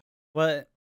little. Well,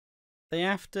 they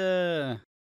have to.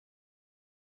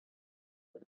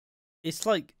 It's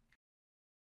like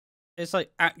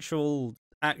actual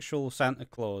Santa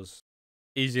Claus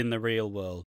is in the real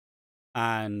world,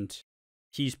 and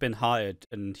he's been hired,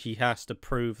 and he has to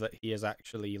prove that he is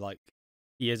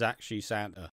actually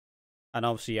Santa. And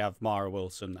obviously you have Mara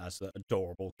Wilson as the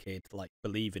adorable kid, like,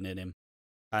 believing in him.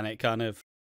 And it kind of,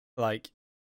 like,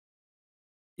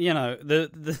 you know,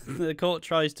 the court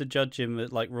tries to judge him,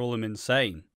 like, rule him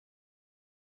insane.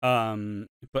 But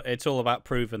it's all about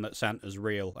proving that Santa's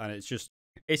real, and it's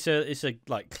a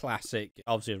like classic,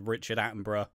 obviously Richard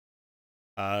Attenborough,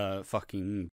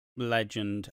 fucking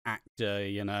legend actor,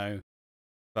 you know,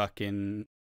 fucking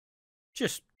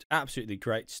just absolutely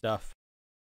great stuff.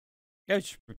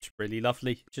 It's really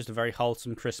lovely, just a very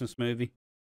wholesome Christmas movie.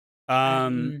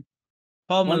 Home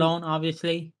Alone,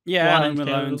 obviously. Yeah, Home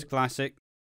Alone's classic.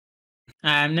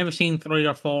 Never seen 3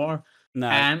 or 4. No.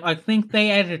 I think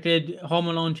they edited Home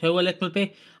Alone 2 a little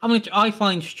bit, which I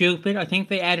find stupid. I think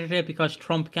they edited it because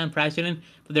Trump became president.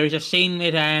 But there's a scene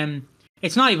with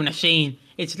it's not even a scene.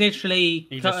 It's literally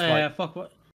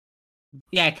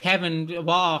Kevin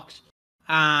walks,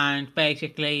 and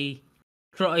basically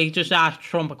he just asked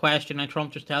Trump a question, and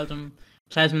Trump just tells him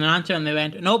an answer, and they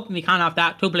went, nope, we can't have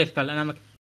that, too political. And I'm like,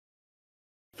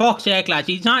 fuck's sake, lads,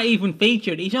 he's not even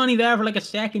featured. He's only there for like a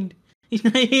second. He's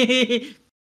not.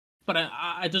 But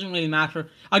it doesn't really matter.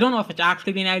 I don't know if it's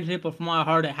actually been edited, but from what I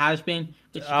heard, it has been.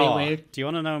 It's a bit weird. Do you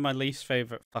want to know my least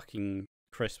favourite fucking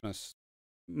Christmas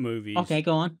movies? Okay,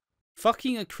 go on.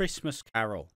 Fucking A Christmas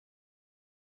Carol.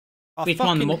 Which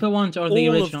one, the Muppet ones or the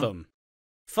original? All of them.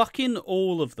 Fucking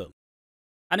all of them.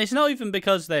 And it's not even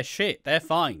because they're shit. They're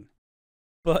fine.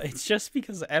 But it's just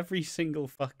because every single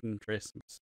fucking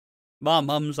Christmas, my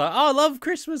mum's like, oh, I love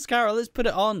Christmas Carol, let's put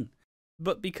it on.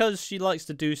 But because she likes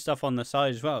to do stuff on the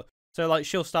side as well. So, like,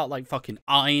 she'll start, like, fucking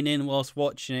ironing whilst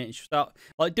watching it. She'll start,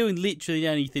 like, doing literally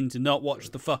anything to not watch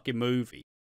the fucking movie.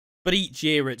 But each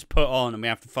year it's put on and we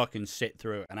have to fucking sit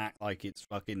through it and act like it's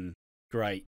fucking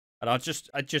great. And I just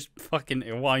fucking,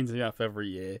 it winds me up every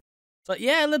year. It's like,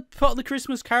 yeah, let's put on the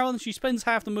Christmas Carol, and she spends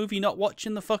half the movie not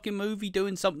watching the fucking movie,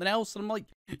 doing something else. And I'm like,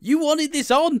 you wanted this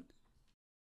on?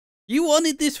 You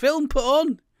wanted this film put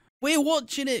on. We're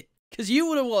watching it because you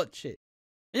want to watch it.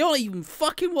 You're not even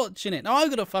fucking watching it. Now I'm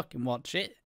gonna fucking watch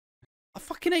it. I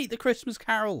fucking hate The Christmas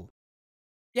Carol.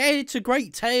 Yeah, it's a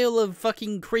great tale of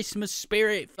fucking Christmas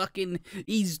spirit. Fucking,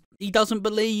 he doesn't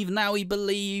believe, now he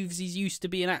believes. He's used to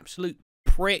be an absolute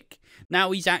prick.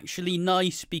 Now he's actually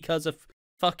nice because of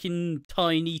fucking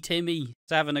Tiny Timmy. He's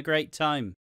having a great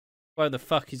time. Whatever the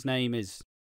fuck his name is.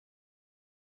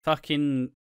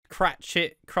 Fucking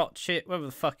Cratchit, whatever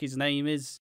the fuck his name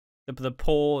is. The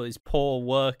poor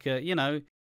worker, you know.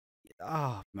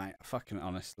 Oh, mate, fucking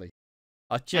honestly.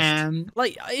 I just,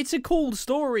 like, it's a cool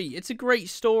story. It's a great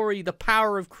story. The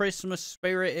power of Christmas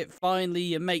spirit.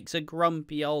 It makes a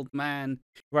grumpy old man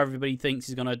who everybody thinks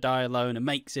is going to die alone. It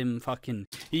makes him fucking,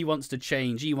 he wants to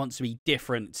change. He wants to be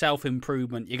different.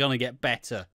 Self-improvement. You're going to get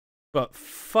better. But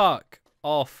fuck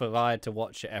off if I had to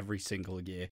watch it every single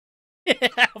year.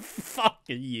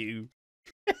 Fucking you.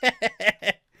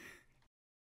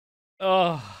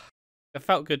 Oh. It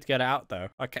felt good to get it out though.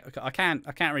 I can't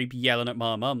really be yelling at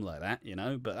my mum like that, you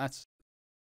know. But that's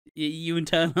you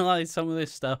internalize some of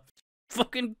this stuff.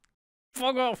 Fucking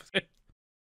fuck off.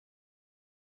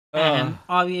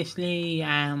 Obviously,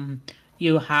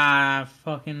 you have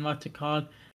fucking what's it called?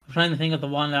 I'm trying to think of the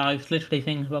one that I was literally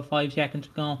thinking about 5 seconds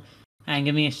ago. And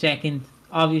give me a second.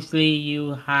 Obviously,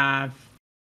 you have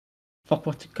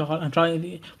what's it called? I'm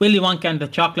trying. Willy Wonka and the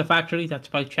Chocolate Factory. That's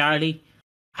by Charlie.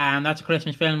 That's a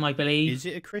Christmas film, I believe. Is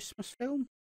it a Christmas film?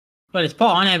 Well, it's put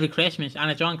on every Christmas,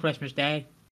 and it's on Christmas Day.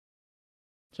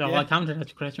 So yeah. I count it as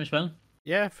a Christmas film.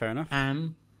 Yeah, fair enough.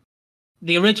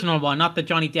 The original one, not the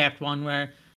Johnny Depp one,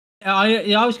 where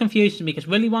it always confuses me because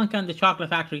Willy Wonka and the Chocolate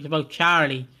Factory is about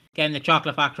Charlie getting the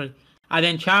chocolate factory, and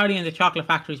then Charlie and the Chocolate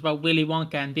Factory is about Willy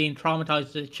Wonka and being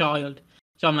traumatized as a child.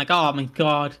 So I'm like, oh my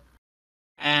god.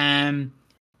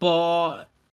 But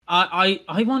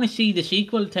I want to see the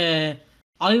sequel to.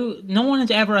 No one has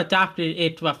ever adapted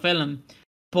it to a film,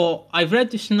 but I've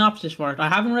read the synopsis for it. I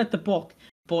haven't read the book,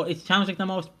 but it sounds like the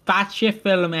most batshit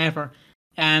film ever.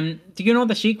 Do you know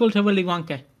the sequel to Willy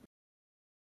Wonka?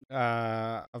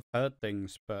 I've heard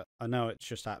things, but I know it's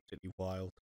just absolutely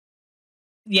wild.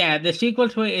 Yeah, the sequel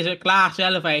to it is a glass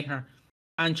elevator,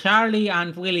 and Charlie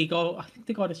and Willy go. I think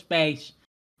they go to space,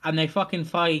 and they fucking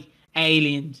fight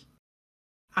aliens.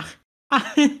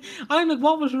 I'm like,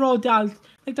 what was Roald Dahl?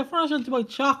 Like, the first one's about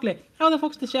chocolate. How the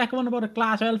fuck's the second one about a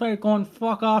glass elevator going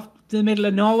fuck off to the middle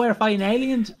of nowhere fighting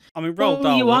aliens? I mean, Roald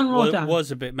Dahl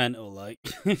was a bit mental, like.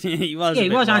 he was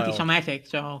anti-Semitic,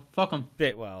 so fuck him.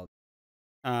 Bit wild.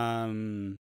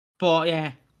 But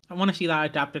yeah, I want to see that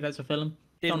adapted as a film.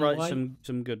 Did write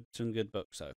some good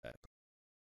books out there.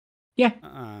 Yeah.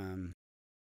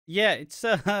 Yeah, it's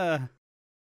I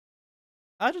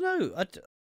don't know.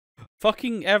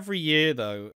 Fucking every year,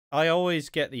 though, I always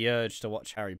get the urge to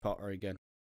watch Harry Potter again.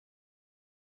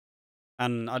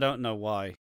 And I don't know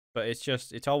why, but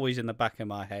it's always in the back of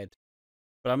my head.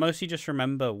 But I mostly just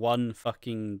remember one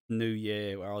fucking New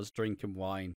Year where I was drinking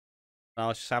wine. And I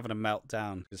was just having a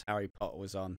meltdown because Harry Potter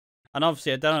was on. And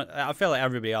obviously, I feel like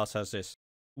everybody else has this.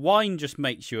 Wine just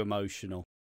makes you emotional.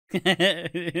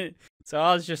 So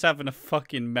I was just having a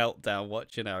fucking meltdown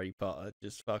watching Harry Potter.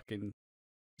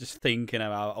 Just thinking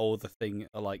about all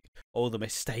the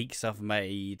mistakes I've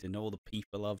made and all the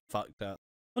people I've fucked up.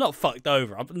 Well, not fucked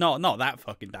over. Not that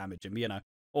fucking damaging, you know.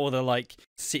 All the like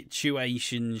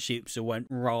situationships that went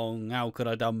wrong. How could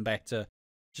I done better?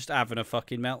 Just having a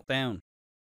fucking meltdown.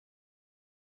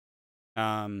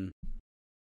 And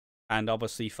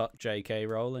obviously fuck J.K.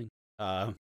 Rowling.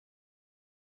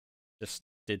 Just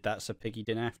did that so Piggy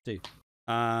didn't have to.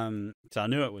 So I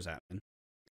knew it was happening.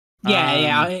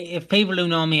 Yeah. If people who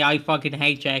know me, I fucking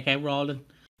hate J.K. Rowling.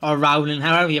 Or Rowling,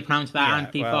 however you pronounce that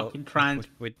anti-fucking trans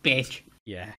bitch.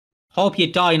 Yeah. Hope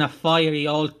you die in a fire, you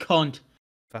old cunt.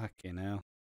 Fucking hell.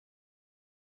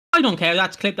 I don't care,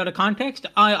 that's clipped out of context.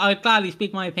 I'd gladly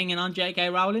speak my opinion on J.K.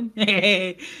 Rowling.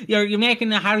 You're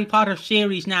making a Harry Potter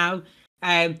series now,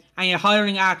 and you're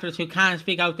hiring actors who can't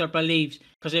speak out their beliefs,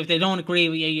 because if they don't agree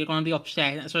with you, you're going to be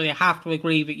upset, so they have to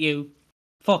agree with you.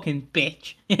 Fucking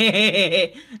bitch.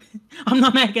 I'm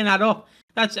not making that up.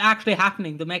 That's actually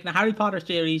happening. They're making a Harry Potter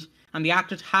series, and the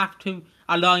actors have to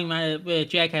align with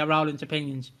J.K. Rowling's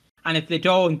opinions. And if they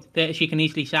don't, she can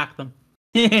easily sack them.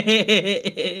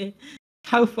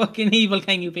 How fucking evil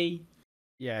can you be?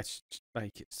 Yeah, just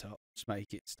make it stop. Just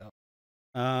make it stop.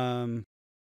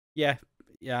 Yeah.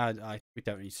 We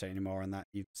don't need to say any more on that.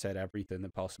 You've said everything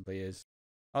that possibly is.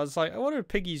 I was like, I wonder if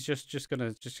Piggy's just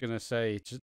gonna say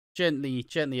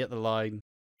gently at the line,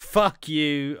 fuck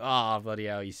you. Ah, bloody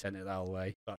hell, you sent it that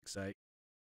way. Fuck's sake.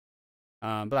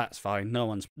 But that's fine. No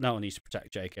one needs to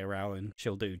protect J.K. Rowling.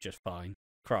 She'll do just fine.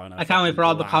 Crying. I can't wait for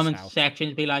all the comments section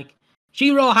to be like,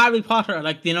 she wrote Harry Potter,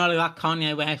 like, you know, like that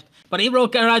Kanye West, but he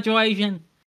wrote Graduation.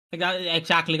 Like that,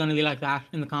 exactly going to be like that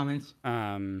in the comments.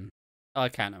 I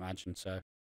can't imagine so,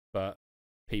 but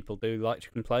people do like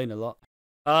to complain a lot.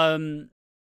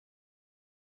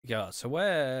 Yeah. So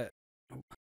what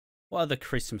other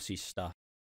Christmassy stuff?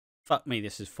 Fuck me,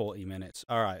 this is 40 minutes.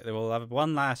 All right, we'll have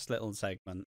one last little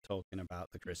segment talking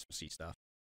about the Christmassy stuff,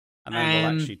 and then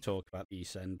we'll actually talk about the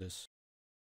EastEnders.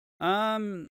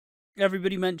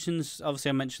 Everybody mentions. Obviously,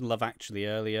 I mentioned Love Actually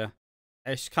earlier.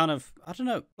 It's kind of, I don't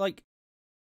know, like.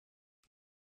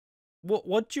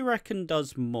 What do you reckon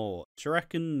does more? Do you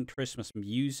reckon Christmas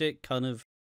music kind of?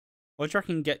 What do you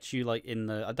reckon gets you like in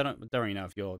the? I don't really know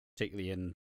if you're particularly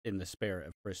in the spirit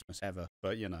of Christmas ever,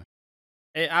 but you know,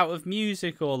 out of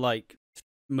music or like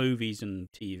movies and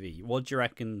TV. What do you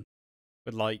reckon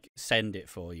would like send it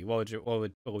for you? What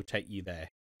would take you there?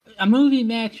 A movie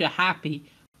makes you happy,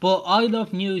 but I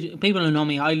love music. People who know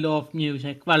me, I love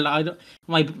music. Well,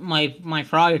 my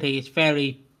variety is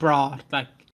very broad. Like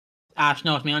Ash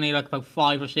knows me, I only like about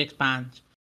 5 or 6 bands.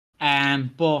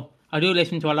 But I do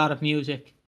listen to a lot of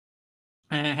music.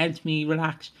 Helps me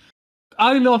relax.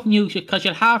 I love music because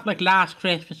you'll have like Last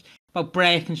Christmas about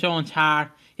breaking someone's heart.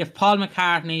 You have Paul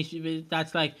McCartney,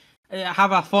 that's like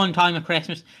have a fun time at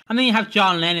Christmas, and then you have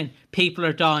John Lennon. People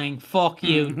are dying. Fuck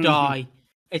you, die.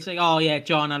 It's like, oh yeah,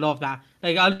 John, I love that.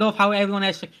 Like I love how everyone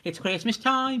else like, it's Christmas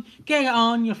time. Get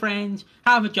on, your friends.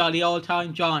 Have a jolly old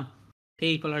time, John.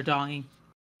 People are dying.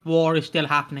 War is still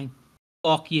happening.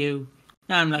 Fuck you.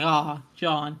 And I'm like, oh,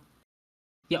 John.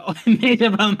 Yeah,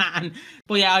 miserable man.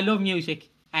 But yeah, I love music.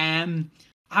 I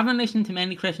haven't listened to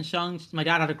many Christmas songs. My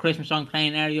dad had a Christmas song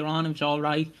playing earlier on. It was all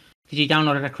right because he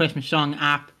downloaded a Christmas song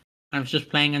app and it was just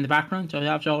playing in the background, so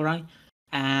that was all right.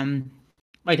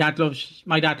 My dad loves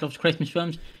Christmas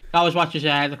films. He always watches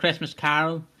the Christmas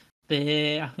Carol,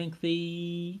 I think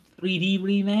the 3D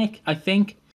remake. I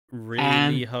think.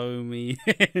 Really, homie.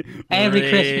 Every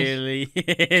really,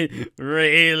 Christmas.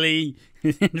 Really.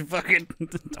 Fucking,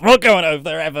 I'm not going over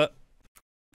there ever.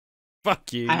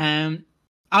 Fuck you.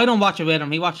 I don't watch it with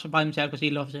him. He watches it by himself because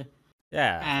he loves it.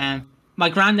 Yeah. My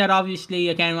granddad, obviously,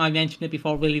 again, I mentioned it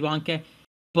before, Willy Wonka.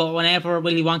 But whenever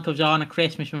Willy Wonka was on at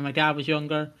Christmas when my dad was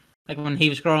younger, like when he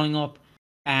was growing up,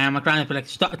 my granddad would be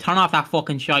like, turn off that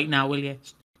fucking shite now, will you?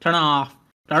 Turn it off.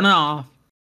 Turn it off.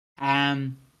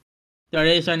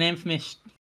 There's an infamous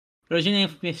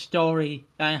story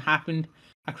that happened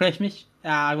at Christmas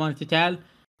I wanted to tell.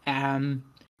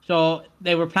 So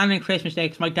they were planning Christmas Day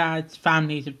because my dad's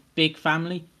family is a big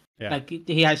family. Yeah. Like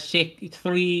he has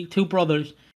 2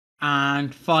 brothers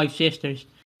and 5 sisters,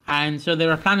 and so they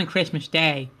were planning Christmas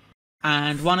Day.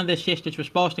 And one of the sisters was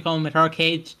supposed to come with her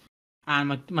kids,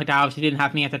 and my dad obviously didn't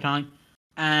have me at the time.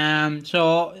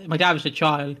 So my dad was a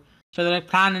child, so they're like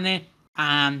planning it.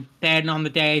 Then on the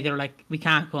day they were like, we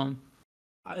can't come.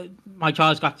 My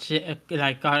child's got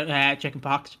chicken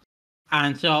pox.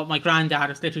 And so my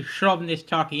granddad is literally shoving this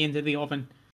turkey into the oven,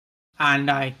 and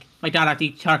like my dad had to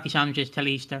eat turkey sandwiches till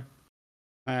Easter.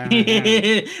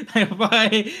 He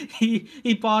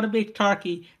bought a big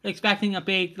turkey, expecting a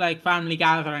big like family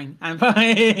gathering, and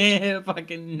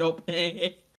fucking nope.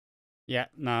 Yeah,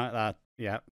 no,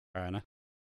 fair enough.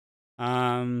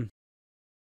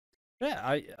 Yeah,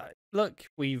 I look,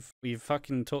 we've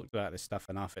fucking talked about this stuff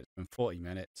enough. It's been 40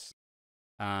 minutes.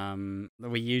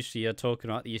 We usually are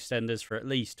talking about the EastEnders for at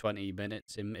least 20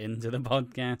 minutes into the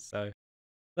podcast, so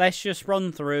let's just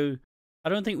run through. I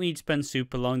don't think we need to spend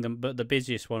super long, but the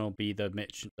busiest one will be the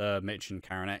Mitch and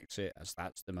Karen exit, as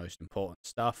that's the most important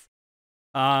stuff.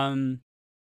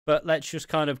 But let's just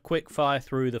kind of quick fire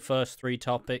through the first 3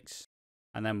 topics,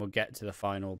 and then we'll get to the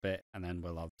final bit, and then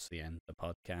we'll obviously end the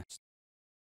podcast.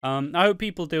 I hope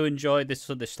people do enjoy this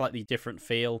slightly different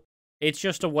feel. It's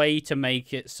just a way to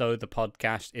make it so the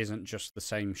podcast isn't just the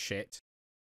same shit.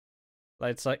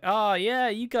 Like, it's like, oh yeah,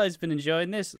 you guys been enjoying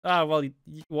this. Oh well, you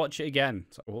watch it again.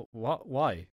 It's like, what?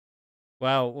 Why?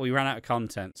 Well, we ran out of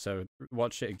content, so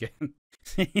watch it again.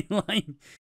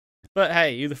 But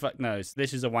hey, who the fuck knows?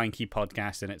 This is a wanky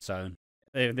podcast in its own.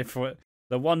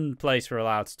 The one place we're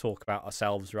allowed to talk about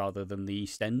ourselves rather than the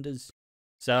EastEnders.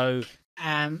 So,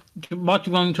 what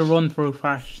do you want to run through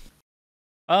first?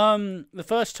 The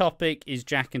first topic is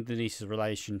Jack and Denise's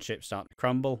relationship starting to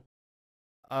crumble.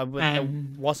 There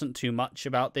wasn't too much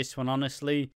about this one,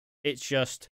 honestly. It's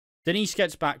just Denise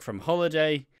gets back from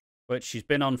holiday, which she's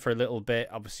been on for a little bit.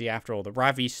 Obviously, after all the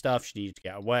Ravi stuff, she needed to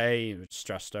get away. It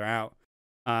stressed her out.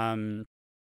 And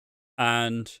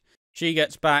she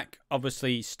gets back.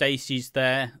 Obviously, Stacey's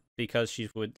there, because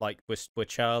she's with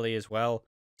Charlie as well.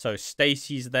 So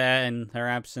Stacey's there in her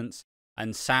absence,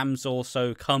 and Sam's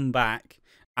also come back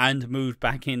and moved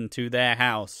back into their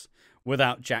house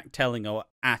without Jack telling her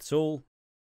at all,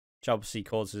 which obviously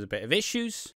causes a bit of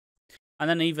issues. And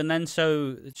then even then,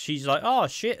 so she's like, oh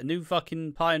shit, a new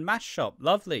fucking pie and mash shop.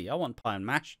 Lovely, I want pie and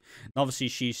mash. And obviously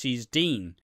she sees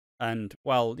Dean. And,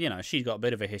 well, you know, she's got a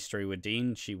bit of a history with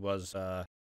Dean. She was, I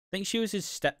think she was his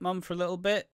stepmom for a little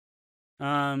bit.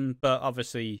 But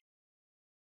obviously,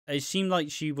 it seemed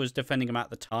like she was defending him at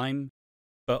the time.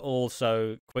 But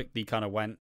also quickly kind of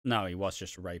went, no, he was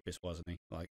just a rapist, wasn't he?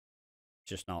 Like,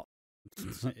 just not,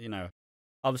 you know.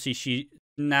 Obviously,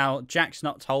 now Jack's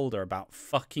not told her about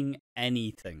fucking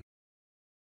anything.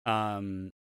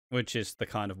 Which is the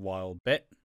kind of wild bit.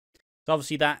 So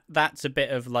obviously that's a bit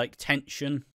of like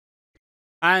tension.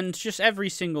 And just every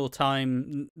single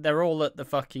time they're all at the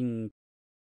fucking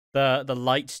the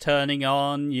lights turning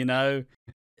on, you know.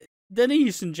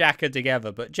 Denise and Jack are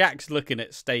together, but Jack's looking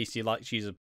at Stacey like she's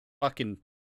a fucking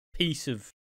piece of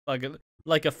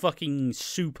like a fucking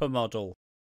supermodel.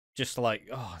 Just like,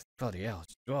 oh bloody hell!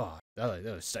 Oh, that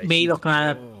was Stacey. Me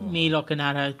looking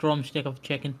at a drumstick of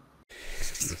chicken.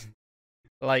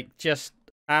 Like, just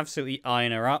absolutely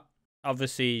eyeing her up.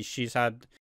 Obviously, she's had,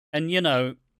 and you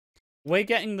know, we're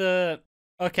getting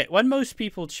okay. When most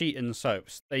people cheat in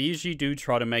soaps, they usually do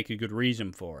try to make a good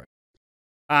reason for it,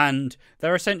 and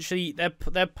they're essentially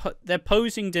they're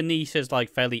posing Denise as like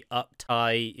fairly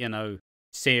uptight, you know,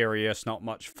 serious, not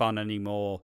much fun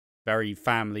anymore, very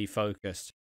family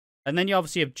focused. And then you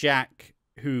obviously have Jack,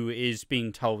 who is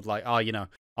being told, like, oh, you know,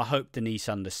 I hope Denise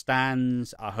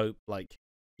understands. I hope, like,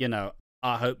 you know,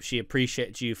 I hope she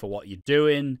appreciates you for what you're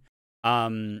doing.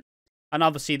 And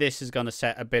obviously this is going to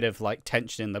set a bit of, like,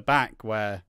 tension in the back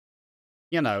where,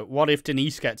 you know, what if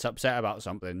Denise gets upset about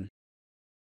something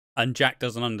and Jack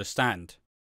doesn't understand?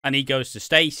 And he goes to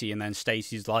Stacey, and then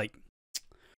Stacey's like,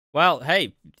 well,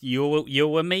 hey, you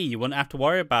were me. You wouldn't have to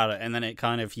worry about it. And then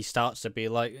he starts to be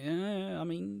like, I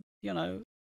mean, you know.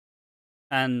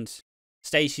 And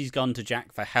Stacey's gone to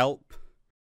Jack for help.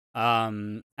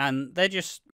 And they're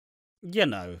just, you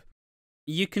know,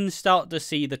 you can start to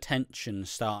see the tension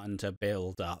starting to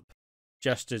build up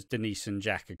just as Denise and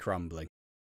Jack are crumbling.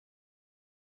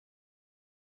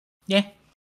 Yeah,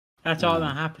 that's all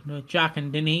that happened with Jack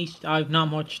and Denise. I've not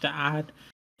much to add.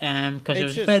 Because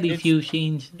there's very few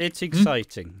scenes. It's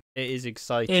exciting. It is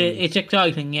exciting. It's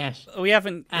exciting, yes. We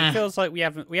haven't. It feels like we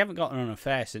haven't gotten an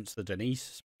affair since the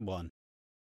Denise one,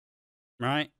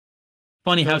 right?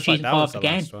 Funny how she's involved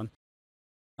again.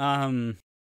 I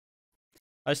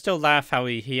still laugh how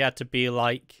he had to be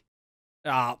like,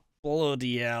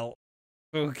 bloody hell,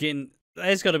 fucking.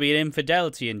 There's got to be an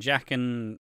infidelity in Jack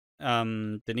and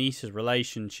Denise's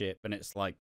relationship, and it's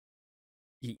like.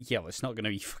 Yeah, well, it's not going to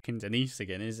be fucking Denise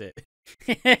again, is it?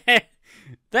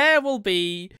 There will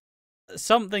be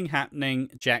something happening.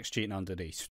 Jack's cheating on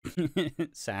Denise.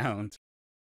 Sound.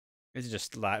 It's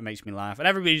just like, it makes me laugh. And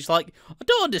everybody's like, I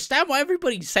don't understand why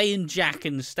everybody's saying Jack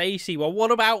and Stacey. Well,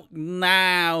 what about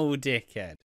now,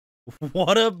 dickhead?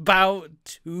 What about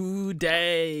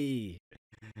today?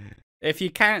 If you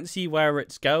can't see where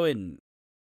it's going,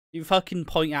 you fucking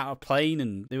point out a plane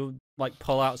and they'll like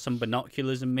pull out some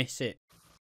binoculars and miss it.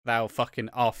 How fucking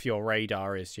off your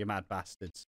radar is, you mad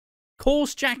bastards. Of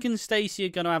course Jack and Stacey are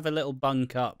going to have a little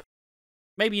bunk up.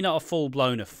 Maybe not a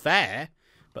full-blown affair,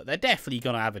 but they're definitely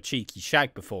going to have a cheeky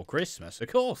shag before Christmas, of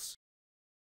course.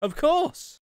 Of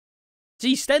course.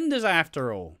 It's EastEnders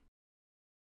after all.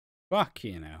 Fuck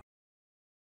you know.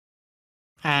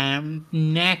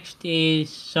 Next is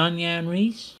Sonia and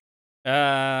Reese.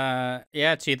 Yeah,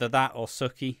 it's either that or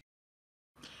Suki.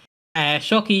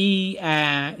 Suki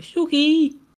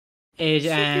is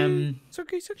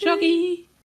Suki.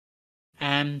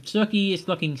 Suki is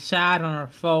looking sad on her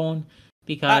phone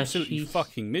because absolutely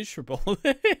fucking miserable.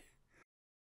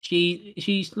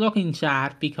 she's looking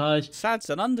sad because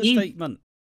sad's an understatement.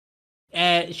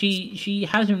 She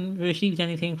hasn't received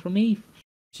anything from Eve.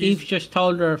 Eve's just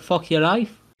told her fuck your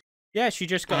life. Yeah, she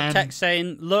just got a text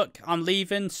saying, "Look, I'm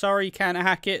leaving. Sorry, can't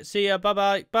hack it. See ya.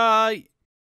 Bye bye."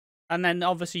 And then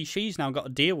obviously she's now got to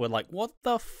deal with like, what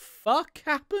the fuck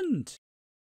happened?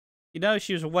 You know,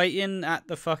 she was waiting at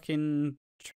the fucking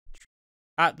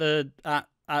at the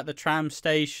tram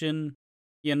station.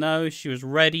 You know, she was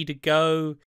ready to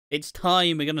go. It's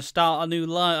time. We're gonna start a new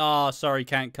life. Oh, sorry,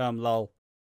 can't come. Lol.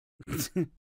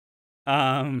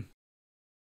 And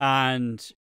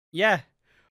yeah,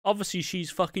 obviously she's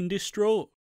fucking distraught.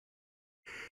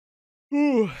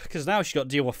 Because now she's got to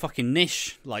deal with fucking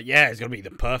Nish. Like, yeah, it's going to be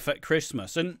the perfect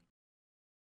Christmas. And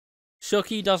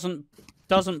Suki doesn't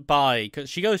doesn't buy, because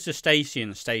she goes to Stacey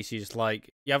and Stacey's like,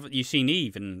 you seen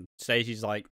Eve? And Stacey's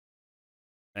like,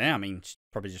 yeah, I mean, she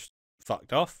probably just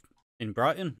fucked off in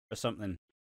Brighton or something.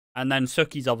 And then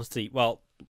Suki's obviously, well,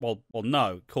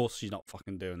 no, of course she's not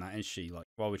fucking doing that, is she? Like,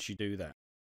 why would she do that?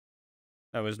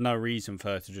 There was no reason for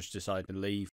her to just decide to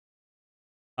leave.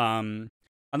 And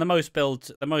the most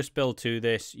build to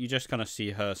this, you just kind of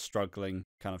see her struggling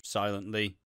kind of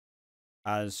silently.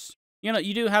 As, you know,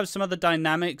 you do have some other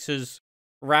dynamics as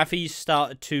Ravi's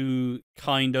started to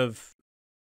kind of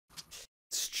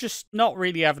just not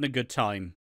really having a good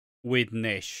time with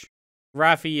Nish.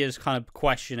 Ravi is kind of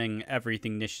questioning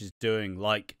everything Nish is doing.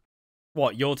 Like,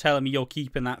 what, you're telling me you're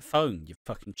keeping that phone, you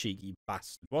fucking cheeky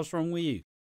bastard. What's wrong with you?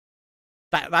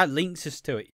 That links us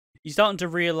to it. You're starting to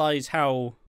realise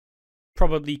how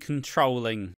probably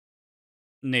controlling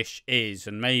Nish is,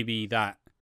 and maybe that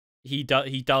he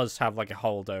does have like a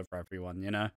hold over everyone,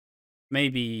 you know?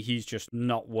 Maybe he's just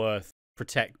not worth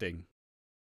protecting.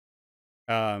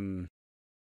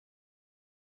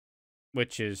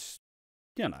 Which is,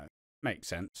 you know, makes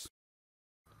sense.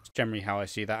 It's generally how I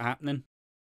see that happening.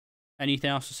 Anything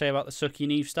else to say about the Suki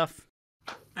and Eve stuff?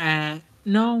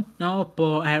 No,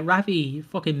 but Ravi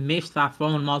fucking missed that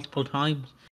phone multiple times.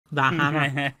 That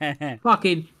hammer.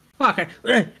 fucking.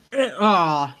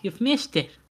 Oh, you've missed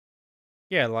it.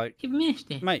 Yeah, like... You've missed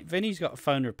it. Mate, Vinny's got a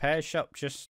phone repair shop.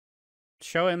 Just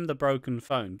show him the broken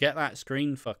phone. Get that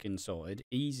screen fucking sorted.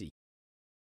 Easy.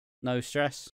 No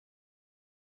stress.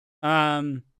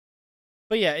 But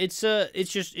yeah, it's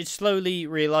slowly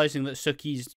realizing that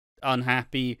Suki's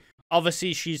unhappy.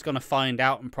 Obviously, she's gonna find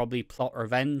out and probably plot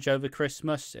revenge over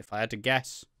Christmas, if I had to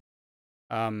guess.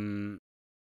 And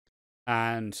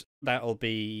that'll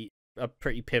be a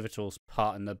pretty pivotal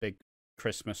part in the big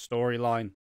Christmas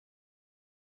storyline.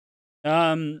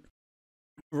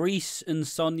 Reese and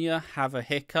Sonia have a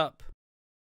hiccup.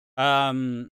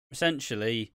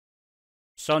 Essentially,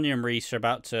 Sonia and Reese are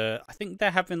about to, I think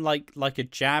they're having like a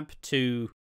jab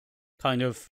to kind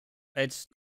of, it's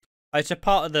a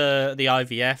part of the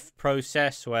IVF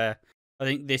process where I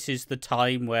think this is the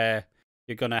time where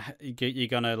you're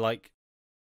gonna like,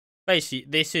 basically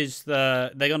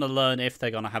they're gonna learn if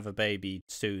they're gonna have a baby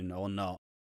soon or not.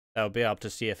 They'll be able to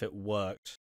see if it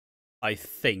worked, I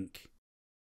think.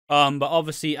 But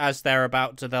obviously, as they're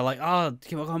about to, they're like, oh,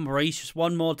 come on, Reese, just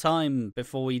one more time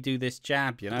before we do this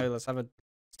jab, you know? Let's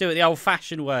do it the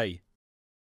old-fashioned way.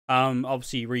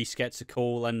 Obviously, Reese gets a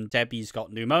call, and Debbie's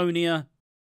got pneumonia,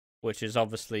 which is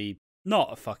obviously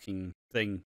not a fucking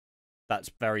thing that's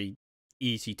very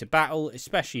easy to battle,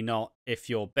 especially not if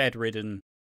you're bedridden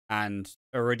and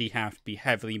already have to be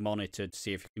heavily monitored to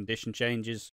see if your condition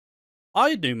changes. I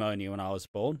had pneumonia when I was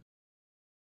born.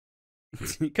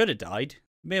 Could have died.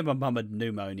 Me and my mum had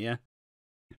pneumonia.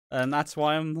 And that's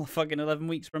why I'm fucking 11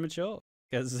 weeks premature.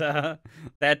 Because they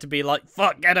had to be like,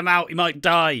 fuck, get him out, he might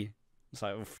die. It's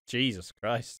like, oh, Jesus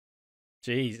Christ.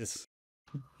 Jesus.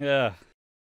 Yeah.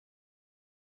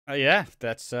 Yeah,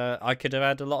 that's, I could have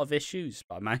had a lot of issues,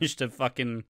 but I managed to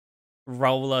fucking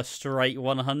roll a straight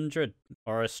 100.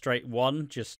 Or a straight 1,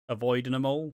 just avoiding them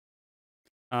all.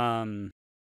 There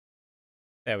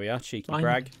we are, cheeky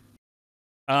brag.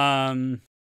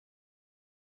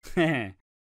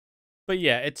 But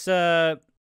yeah, it's and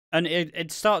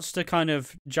it starts to kind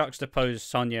of juxtapose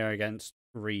Sonia against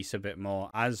Reese a bit more,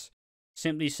 as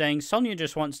simply saying Sonia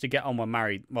just wants to get on with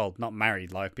married, well, not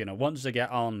married life, you know, wants to get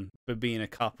on with being a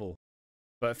couple.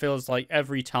 But it feels like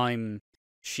every time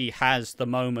she has the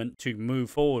moment to move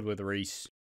forward with Reese,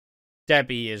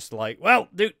 Debbie is like, well,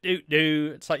 do.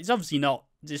 It's like, it's obviously not,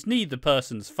 it's neither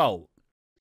person's fault.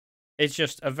 It's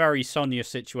just a very Sonia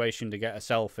situation to get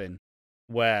herself in,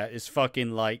 where it's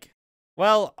fucking like,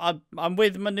 well, I'm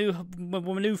with my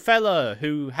new fella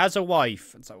who has a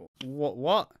wife. It's like,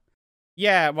 what?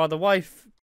 Yeah, well, the wife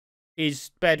is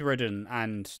bedridden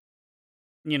and,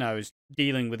 you know, is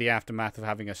dealing with the aftermath of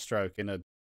having a stroke in a,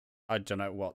 I don't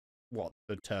know what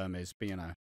the term is, but you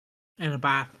know, in a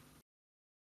bath.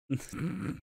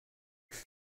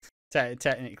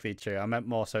 Technically true. I meant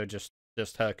more so just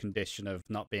her condition of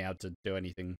not being able to do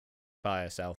anything by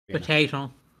herself.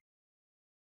 Potato.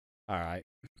 All right.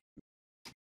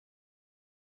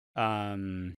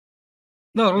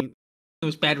 No, it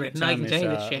was bedridden. I can say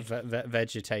this shit.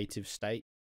 Vegetative state.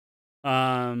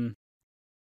 Or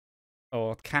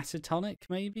catatonic,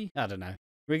 maybe? I don't know.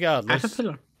 Regardless.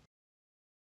 Caterpillar.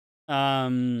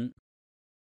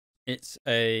 It's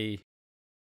a...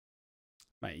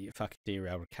 Mate, you fucking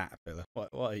derailed a caterpillar. What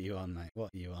are you on, mate?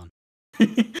 What are you on?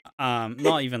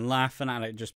 Not even laughing at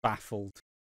it, just baffled.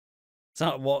 It's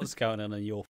like, what's going on in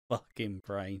your fucking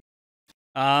brain?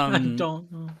 I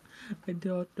don't know. I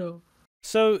don't know.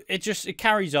 So it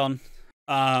carries on.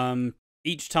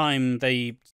 Each time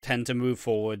they tend to move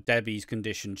forward, Debbie's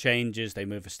condition changes. They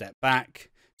move a step back.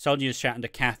 Sonia's chatting to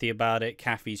Kathy about it.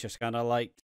 Kathy's just kind of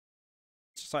like,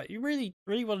 you really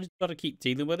got to keep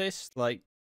dealing with this. Like,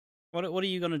 what are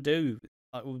you gonna do?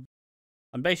 Like,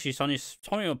 and basically,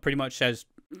 Sonia pretty much says,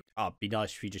 "Oh, it'd be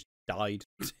nice if you just died."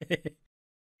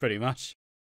 Pretty much,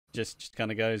 just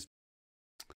kind of goes,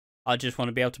 "I just want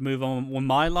to be able to move on with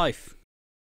my life."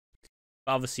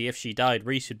 But obviously, if she died,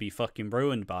 Reese would be fucking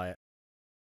ruined by it.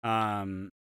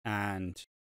 And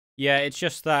yeah, it's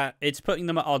just that it's putting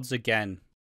them at odds again.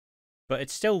 But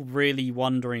it's still really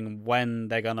wondering when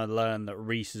they're gonna learn that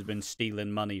Reese has been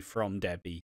stealing money from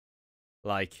Debbie.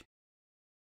 Like,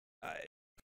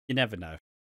 you never know.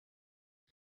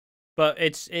 But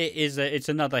it's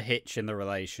another hitch in the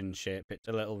relationship. It's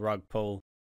a little rug pull.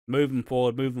 Moving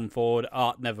forward.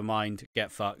 Never mind.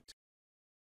 Get fucked.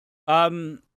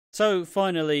 So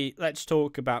finally, let's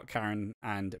talk about Karen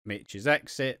and Mitch's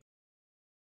exit.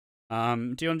 Do you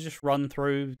want to just run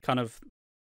through kind of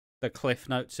the cliff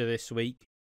notes of this week?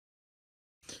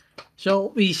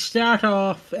 So we start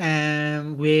off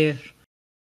with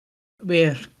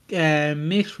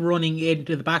Mitch running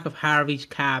into the back of Harvey's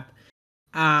cab,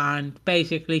 and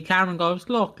basically Karen goes,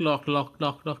 look,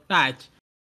 lads.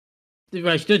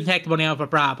 Well, she doesn't take the money out of her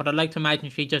bra, but I'd like to imagine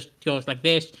she just goes like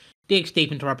this, digs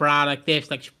deep into her bra like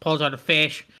this, like she pulls out a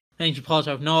fish, then she pulls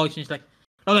out a nose, and she's like,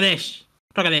 look at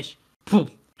this, boom,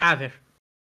 have it.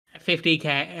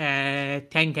 50k,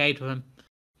 10k to him,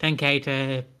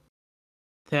 10k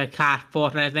to Cat,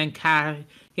 but then Cat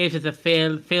gives it to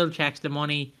Phil. Phil checks the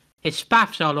money. His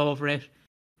spaff's all over it.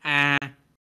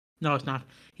 No, it's not.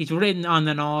 He's written on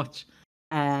the notes.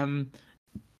 Mark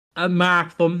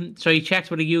them, so he checks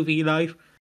with a UV light.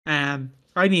 I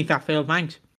need that, Phil.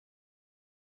 Thanks.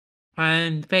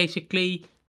 And basically,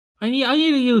 I need a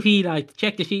UV light to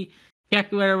check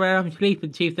where I'm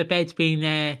sleeping, see if the bed's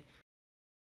been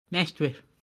messed with.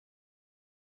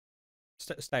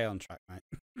 Stay on track, mate.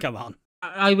 Come on.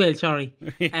 I will, sorry.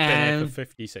 Been here for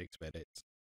 56 minutes.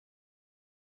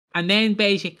 And then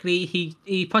basically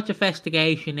he puts a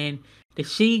investigation in to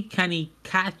see can he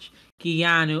catch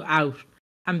Keanu out.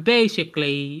 And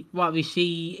basically what we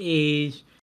see is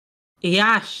he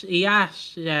asks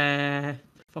what's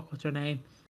her name?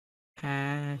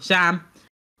 Sam,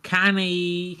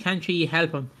 can she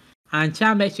help him? And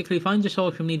Sam basically finds a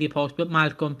social media post with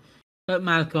Malcolm,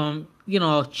 you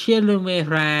know, chilling with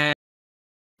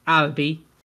Albie.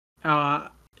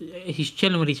 He's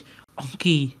chilling with his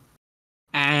unkie.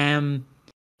 And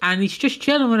he's just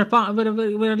chilling with a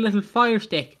little fire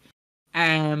stick.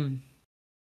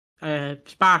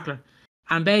 Sparkler.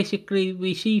 And basically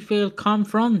we see Phil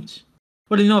confronts.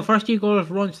 Well, you know, first he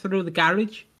runs through the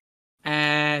garage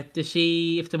to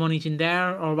see if the money's in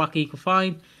there or what he can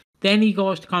find. Then he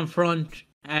goes to confront,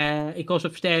 he goes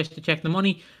upstairs to check the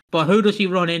money. But who does he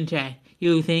run into?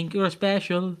 You think you're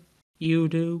special? You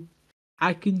do.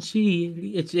 I can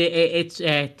see it's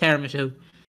Tiramisu.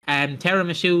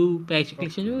 Tiramisu basically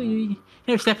says, "Oh, you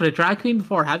never slept with a drag queen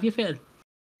before, have you, Phil?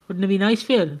 Wouldn't it be nice,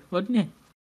 Phil? Wouldn't it?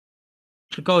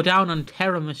 To go down on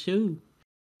Tiramisu."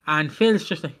 And Phil's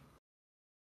just like,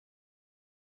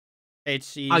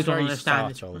 he's I don't very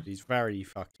understand startled. He's very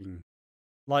fucking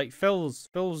like Phil's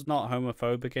not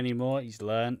homophobic anymore. He's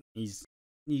learnt.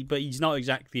 But he's not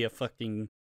exactly a fucking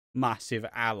massive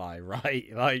ally, right?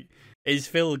 Like, is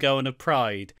Phil going to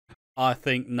Pride? I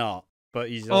think not. But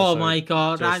he's also, oh my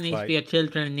god, that needs like, to be a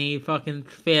children in need. Fucking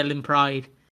Phil in Pride.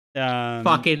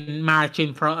 Fucking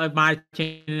marching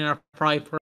in our Pride.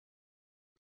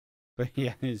 But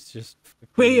yeah, it's just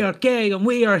we are gay and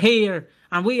we are here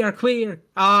and we are queer.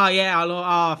 Oh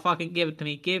yeah, fucking give it to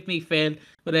me. Give me Phil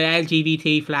with an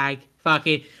LGBT flag.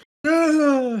 Fucking.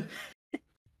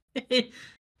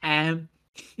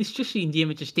 It's just seeing the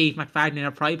image of Steve McFadden in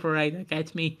a Pride parade that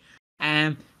gets me.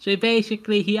 So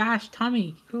basically he asked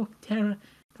Tommy, look, Tara,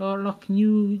 can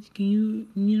you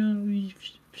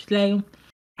slay him?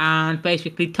 And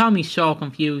basically Tommy's so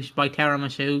confused by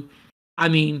Tiramisu. I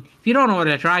mean, if you don't know what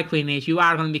a drag queen is, you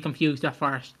are going to be confused at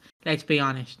first. Let's be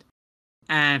honest.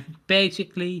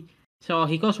 Basically, so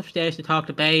he goes upstairs to talk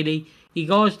to Bailey. He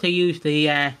goes to use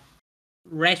the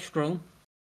restroom,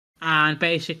 and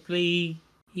basically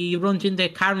he runs into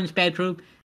Karen's bedroom,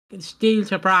 steals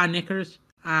her bra and knickers,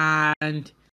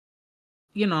 and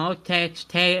you know, checks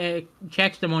the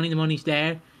money. The money's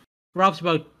there. Robs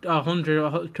about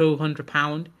 £100 to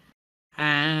 £200,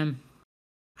 and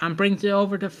brings it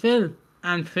over to Phil.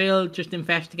 And Phil just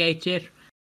investigates it,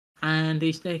 and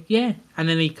he's like, yeah. And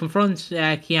then he confronts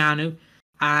Keanu,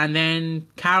 And then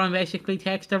Karen basically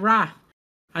takes the rat.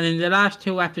 And then the last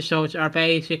 2 episodes are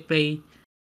basically,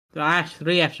 the last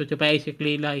 3 episodes are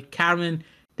basically like Karen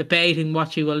debating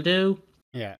what she will do.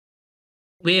 Yeah.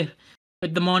 With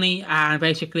the money, and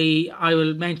basically, I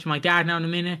will mention my dad now in a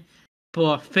minute.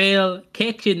 But Phil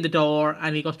kicks in the door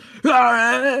and he goes,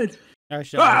 "Aaron!"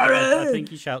 I think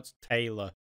he shouts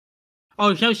Taylor. Oh,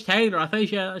 he shouts Taylor. I thought he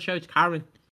shouts Karen.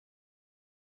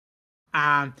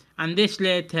 And this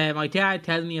led to my dad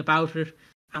telling me about it.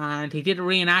 And he did a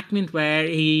reenactment where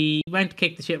he went to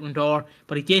kick the shit room door,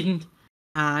 but he didn't.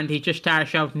 And he just started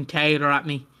shouting Taylor at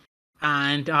me.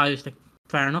 And I was like,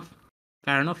 fair enough.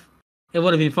 Fair enough. It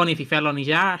would have been funny if he fell on his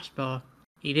arse, but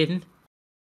he didn't.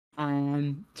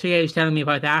 So yeah, he was telling me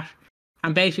about that.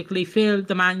 And basically, Phil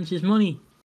demands his money.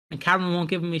 And Karen won't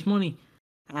give him his money.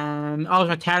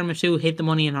 Also, tiramisu hid the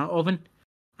money in her oven.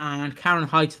 And Karen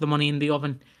hides the money in the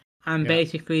oven. And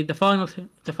basically, the final 2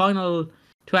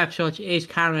 episodes is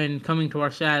Karen coming to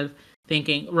herself,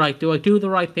 thinking, right, do I do the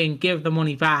right thing, give the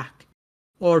money back?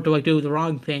 Or do I do the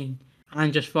wrong thing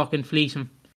and just fucking fleece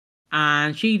him?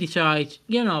 And she decides,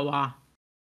 you know what?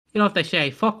 You know what they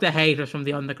say, fuck the haters from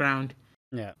the underground.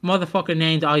 Yeah. Motherfucker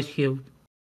named Ice Cube.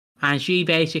 And she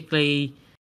basically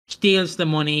steals the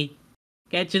money,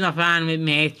 gets in a van with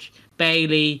Mitch,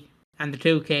 Bailey, and the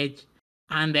 2 kids,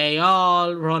 and they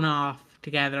all run off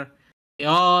together. They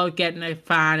all get in a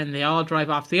van and they all drive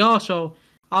off. They also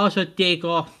dig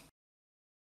up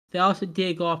Chantel's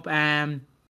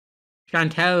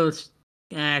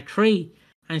tree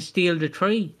and steal the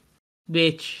tree,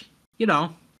 which, you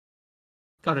know,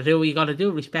 gotta do what you gotta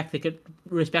do. Respect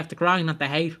the grind, not the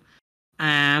hate.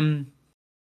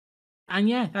 And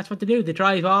yeah, that's what they do. They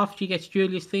drive off. She gets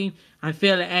Julia's theme, and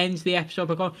Phil ends the episode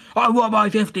by going, "I want my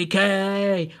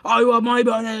 50k. I want my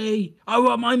money. I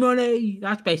want my money."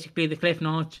 That's basically the cliff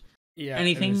notes. Yeah.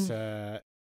 Anything? It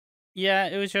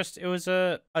was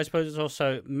I suppose it's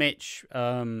also Mitch,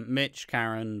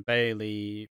 Karen,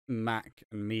 Bailey, Mac,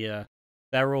 and Mia.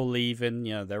 They're all leaving.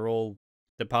 You know, they're all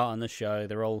departing the show.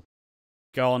 They're all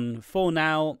gone for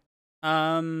now.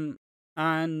 And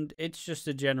it's just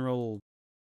a general.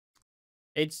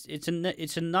 It's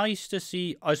a nice to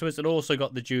see. I suppose it also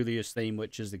got the Julius theme,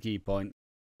 which is the key point.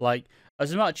 Like,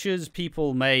 as much as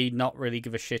people may not really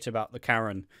give a shit about the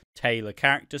Karen Taylor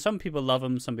character, some people love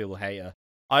him, some people hate her.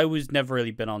 I was never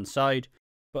really been on side,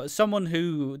 but as someone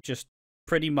who just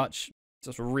pretty much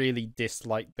just really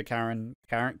disliked the Karen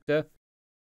character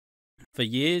for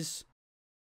years,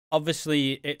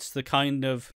 obviously it's kind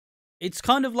of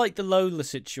like the Lola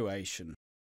situation.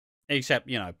 Except,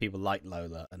 you know, people like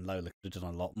Lola, and Lola could have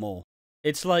done a lot more.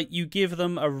 It's like you give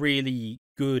them a really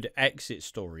good exit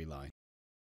storyline.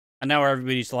 And now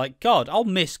everybody's like, God, I'll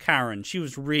miss Karen. She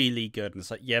was really good. And it's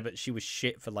like, yeah, but she was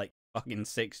shit for like fucking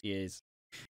 6 years.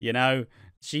 You know?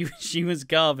 She was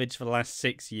garbage for the last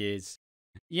 6 years.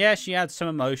 Yeah, she had some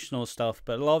emotional stuff,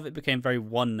 but a lot of it became very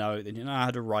one note. And you know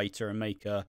how to write her and make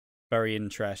her very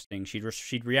interesting.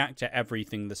 She'd react to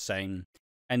everything the same.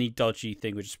 Any dodgy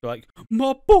thing would just be like,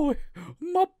 my boy.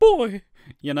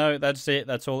 You know, that's it.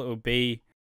 That's all it would be.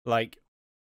 Like,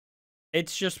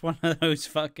 it's just one of those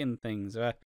fucking things.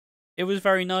 It was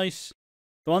very nice.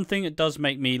 The one thing that does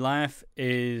make me laugh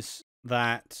is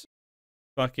that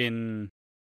fucking...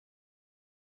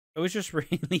 It was just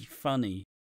really funny.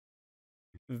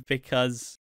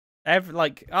 Because,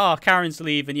 Karen's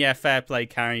leaving. Yeah, fair play,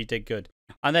 Karen, you did good.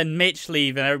 And then Mitch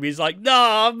leave, and everybody's like,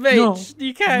 "No, Mitch,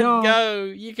 you can't go.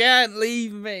 You can't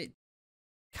leave, Mitch."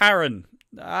 Karen,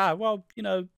 well, you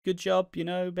know, good job. You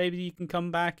know, maybe you can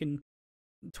come back in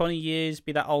 20 years,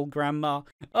 be that old grandma.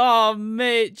 Oh,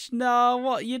 Mitch, no,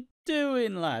 what are you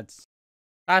doing, lads?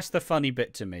 That's the funny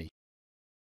bit to me.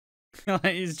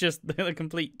 It's just the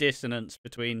complete dissonance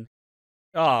between,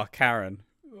 Karen,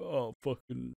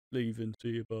 fucking leaving, see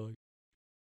you, bye.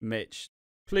 Mitch,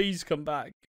 please come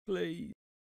back, please.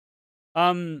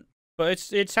 But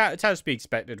it's has to be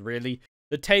expected, really.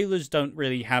 The Taylors don't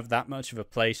really have that much of a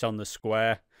place on the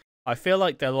square. I feel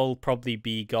like they'll all probably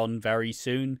be gone very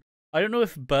soon. I don't know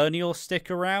if Bernie will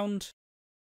stick around.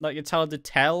 Like, it's hard to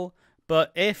tell.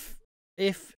 But if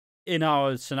in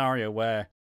our scenario where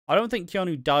I don't think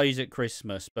Keanu dies at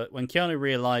Christmas, but when Keanu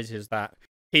realizes that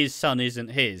his son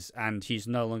isn't his and he's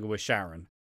no longer with Sharon,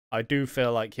 I do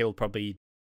feel like he'll probably.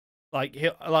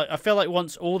 I feel like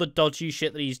once all the dodgy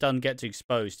shit that he's done gets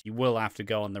exposed, he will have to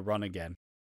go on the run again.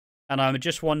 And I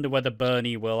just wonder whether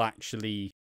Bernie will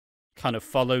actually kind of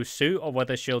follow suit, or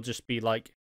whether she'll just be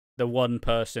like the one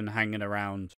person hanging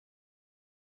around.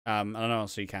 And I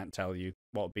honestly can't tell you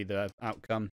what would be the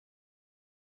outcome.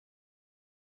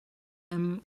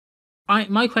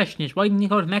 My question is, why didn't he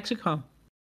go to Mexico?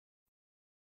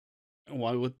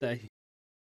 Why would they?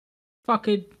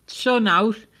 Fucking sun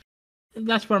out.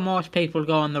 That's where most people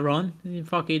go on the run.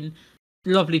 Fucking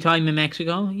lovely time in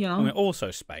Mexico, you know. I mean,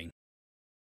 also Spain.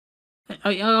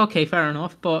 Okay, fair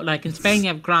enough. But like in Spain, you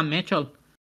have Grant Mitchell.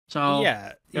 So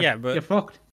Yeah, but you're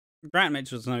fucked. Grant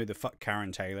Mitchell doesn't know who the fuck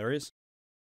Karen Taylor is.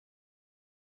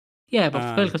 Yeah,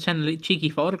 but Phil could send a cheeky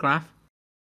photograph.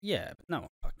 Yeah, but no one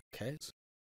fucking cares.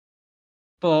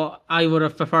 But I would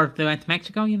have preferred they went to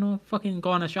Mexico, you know, fucking go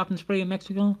on a shopping spree in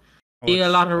Mexico. See a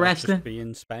lot of wrestling. Just be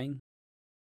in Spain.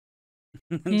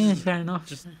 Yeah, fair enough.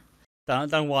 Just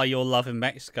don't know why you're loving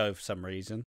Mexico for some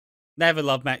reason. Never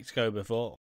loved Mexico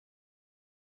before.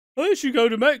 I should go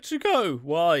to Mexico.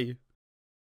 Why?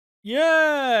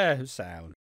 Yeah,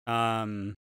 sound.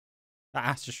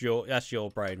 That's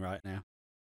your brain right now.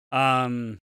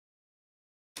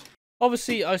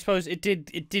 Obviously, I suppose it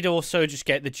did also just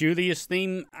get the Julius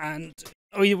theme, and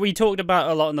we talked about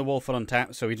it a lot in the Walford on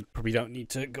Tap, so we probably don't need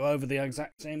to go over the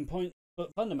exact same point.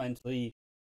 But fundamentally,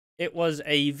 it was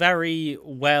a very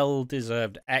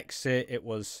well-deserved exit. It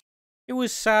was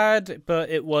sad,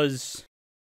 but it was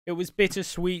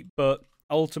bittersweet, but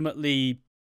ultimately,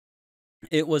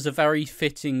 it was a very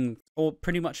fitting, or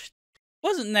pretty much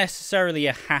wasn't necessarily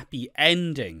a happy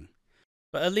ending.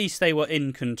 But at least they were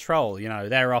in control, you know.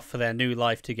 They're off for their new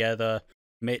life together.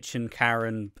 Mitch and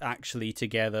Karen actually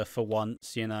together for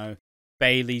once, you know.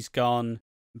 Bailey's gone.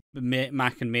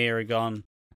 Mac and Mia are gone.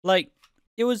 Like,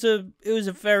 it was a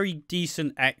very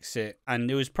decent exit, and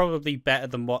it was probably better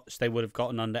than what they would have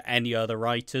gotten under any other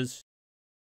writers.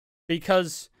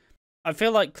 Because I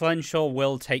feel like Clenshaw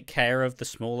will take care of the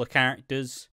smaller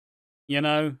characters, you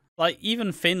know. Like,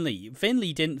 even Finley.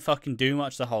 Finley didn't fucking do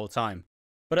much the whole time.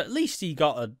 But at least he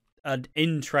got an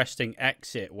interesting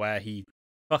exit where he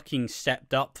fucking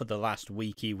stepped up for the last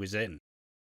week he was in.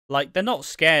 Like, they're not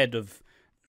scared of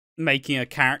making a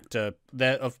character,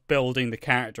 of building the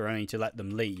character only to let them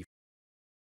leave.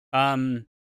 But,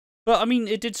 I mean,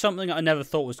 it did something I never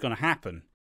thought was going to happen.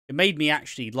 It made me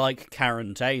actually like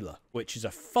Karen Taylor, which is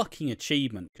a fucking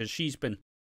achievement, because she's been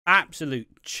absolute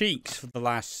cheeks for the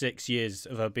last 6 years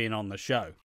of her being on the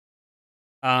show.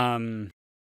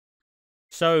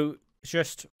 So,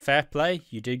 just fair play,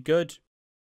 you did good.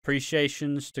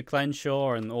 Appreciations to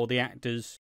Clenshaw and all the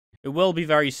actors. It will be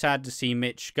very sad to see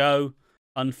Mitch go,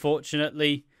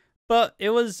 unfortunately. But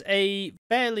it was it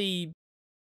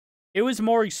was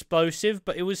more explosive,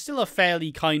 but it was still a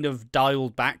fairly kind of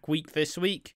dialed back week this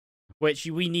week. Which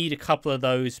we need a couple of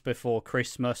those before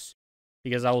Christmas.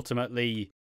 Because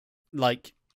ultimately,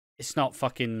 like, it's not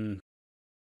fucking...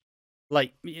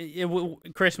 Like,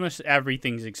 Christmas,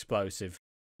 everything's explosive.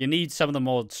 You need some of the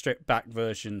more stripped back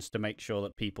versions to make sure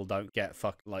that people don't get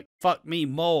fuck me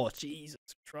more. Jesus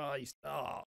Christ.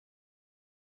 Oh.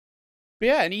 But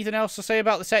yeah, anything else to say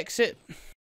about this exit?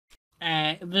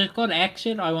 It was a good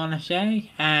exit, I want to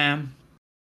say.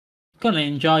 Gonna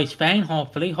enjoy Spain,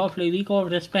 hopefully. Hopefully we go over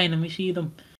to Spain and we see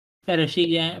them. Better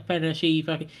see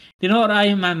fucking... Do you know what I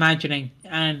am imagining?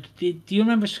 And do you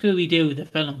remember Scooby-Doo, the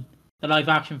film? The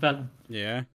live-action film?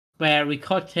 Yeah. Where we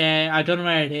cut to, I don't know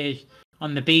where it is,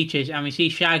 on the beaches, and we see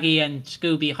Shaggy and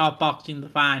Scooby hotboxing the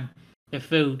fan, the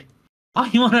food. I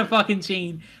want a fucking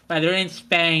scene where they're in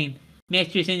Spain,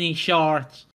 Mitch is in his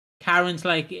shorts, Karen's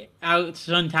like out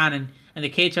suntanning, and the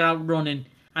kids are out running,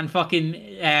 and fucking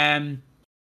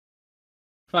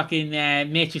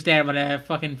Mitch is there with a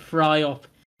fucking fry up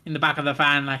in the back of the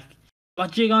van, like,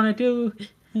 what you gonna do?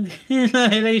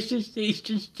 he's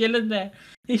just chilling there.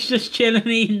 He's just chilling,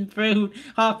 eating food,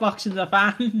 hotboxing the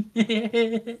fan.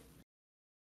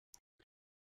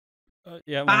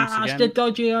 Yeah, pass once again. the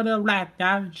dodgy on the left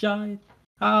hand side.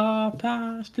 Oh,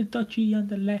 pass the dodgy on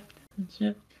the left hand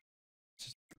side.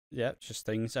 Just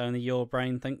things only your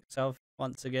brain thinks of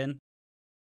once again.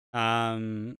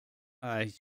 It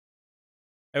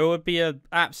would be an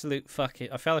absolute fucking...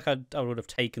 I felt like I would have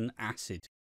taken acid.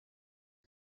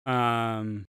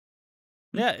 Yeah,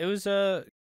 it was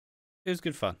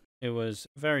good fun. It was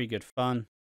very good fun.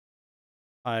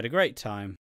 I had a great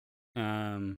time.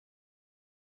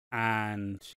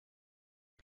 And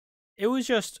it was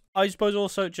just, I suppose,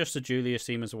 also just a Julius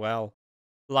theme as well.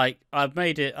 Like, I've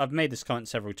made this comment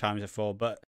several times before,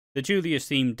 but the Julius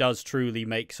theme does truly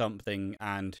make something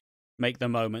and make the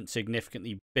moment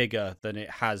significantly bigger than it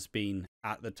has been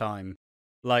at the time.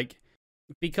 Like,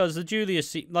 because the Julius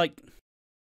theme, like,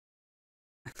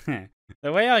 the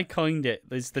way I coined it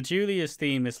is the Julius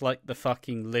theme is like the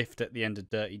fucking lift at the end of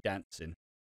Dirty Dancing.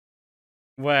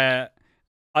 Where...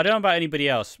 I don't know about anybody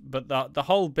else, but the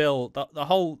whole bill,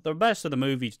 the rest of the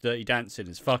movie to Dirty Dancing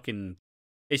is fucking,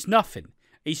 it's nothing.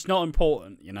 It's not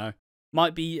important, you know.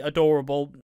 Might be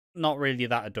adorable, not really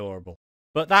that adorable.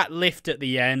 But that lift at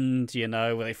the end, you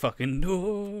know, where they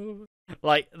fucking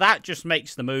like that just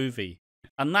makes the movie.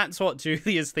 And that's what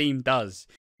Julia's theme does.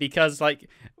 Because like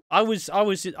I was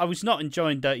not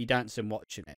enjoying Dirty Dancing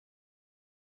watching it.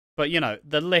 But you know,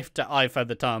 the lift that I've had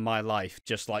the time of my life,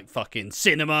 just like fucking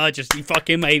cinema, just you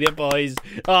fucking made it, boys.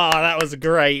 Oh, that was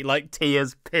great. Like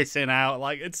tears pissing out.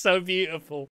 Like it's so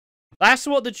beautiful. That's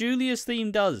what the Julia's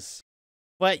theme does.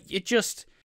 Where it just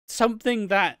something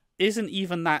that isn't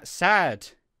even that sad,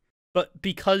 but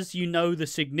because you know the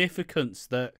significance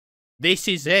that this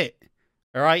is it,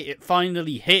 all right? It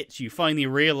finally hits. You finally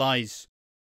realize,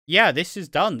 yeah, this is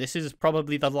done. This is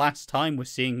probably the last time we're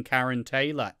seeing Karen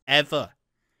Taylor ever.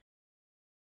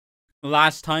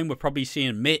 Last time we're probably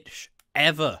seeing Mitch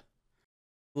ever.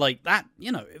 Like that,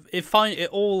 you know, it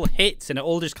all hits and it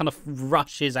all just kind of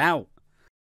rushes out.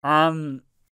 But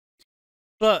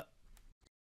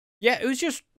yeah, it was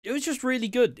just really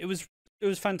good. It was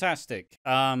fantastic.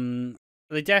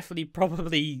 They definitely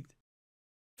probably,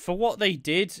 for what they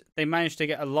did, they managed to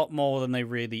get a lot more than they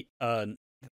really earned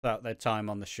throughout their time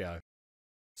on the show.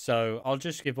 So I'll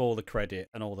just give all the credit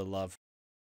and all the love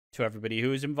to everybody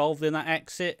who was involved in that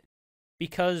exit,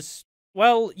 because,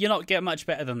 well, you're not getting much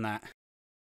better than that.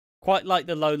 Quite like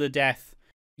the Lola death,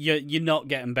 you're not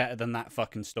getting better than that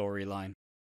fucking storyline.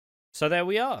 So there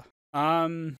we are.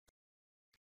 Do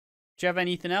you have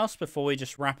anything else before we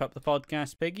just wrap up the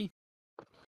podcast, Piggy?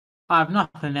 I've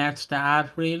nothing else to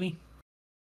add, really.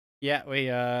 Yeah,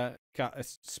 we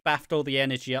spaffed all the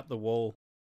energy up the wall.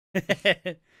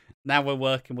 Now we're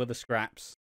working with the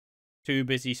scraps. Too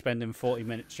busy spending 40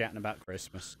 minutes chatting about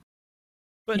Christmas.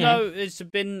 But yeah. No, it's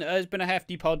been a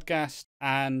hefty podcast,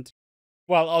 and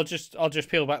well, I'll just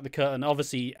peel back the curtain.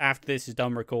 Obviously, after this is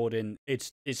done recording,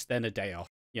 it's then a day off.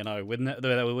 You know,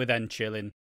 we're then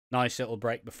chilling. Nice little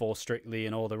break before Strictly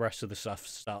and all the rest of the stuff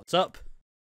starts up.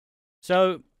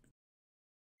 So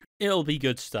it'll be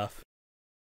good stuff.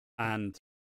 And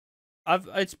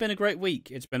it's been a great week.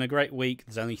 It's been a great week.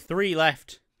 There's only 3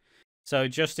 left. So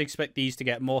just expect these to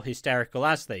get more hysterical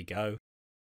as they go.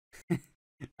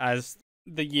 As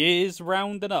the year's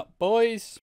rounding up,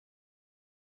 boys.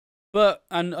 But,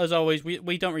 and as always,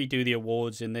 we don't really do the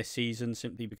awards in this season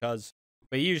simply because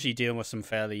we're usually dealing with some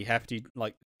fairly hefty,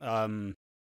 like,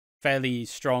 fairly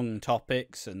strong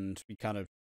topics, and we kind of,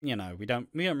 you know, we don't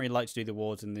really like to do the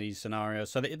awards in these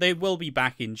scenarios. So they will be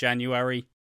back in January.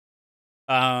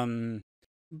 But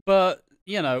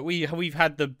you know, we've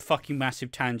had the fucking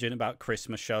massive tangent about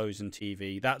Christmas shows and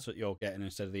TV. That's what you're getting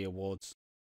instead of the awards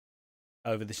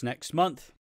over this next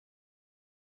month.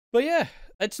 But yeah,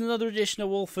 it's another edition of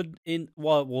Walford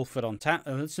on tap.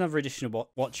 It's another edition of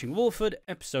Watching Walford,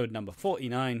 episode number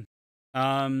 49.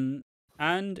 And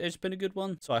it's been a good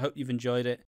one, so I hope you've enjoyed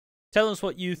it. Tell us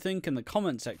what you think in the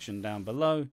comment section down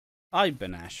below. I've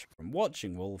been Ash from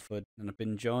Watching Walford, and I've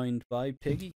been joined by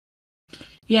Piggy.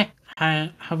 Yeah,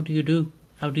 how do you do?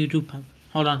 How do you do, Pam?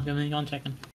 Hold on, give me 1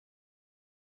 second.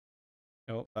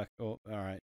 Oh, back up. All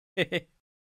right.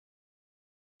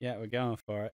 Yeah, we're going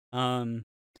for it.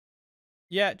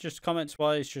 Yeah, just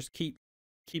comments-wise, just keep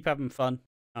having fun.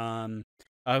 I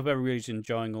hope everybody's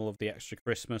enjoying all of the extra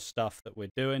Christmas stuff that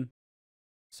we're doing.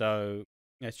 So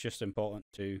it's just important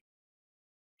to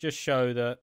just show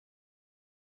that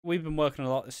we've been working a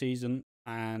lot this season,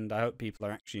 and I hope people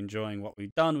are actually enjoying what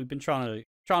we've done. We've been trying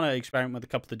to experiment with a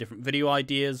couple of different video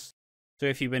ideas. So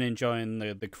if you've been enjoying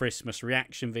the Christmas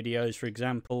reaction videos, for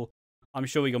example, I'm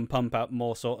sure we can pump out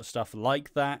more sort of stuff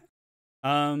like that.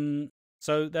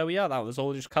 So there we are. That was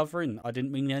all just covering. I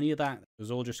didn't mean any of that. It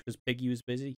was all just because Piggy was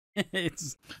busy.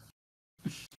 It's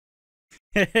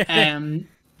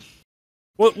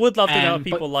would love to know if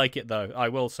people like it, though. I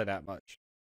will say that much.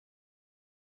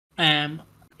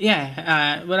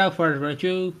 Yeah, without further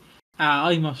ado,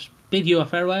 I must bid you a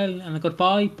farewell and a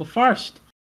goodbye. But first,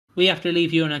 we have to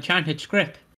leave you an enchanted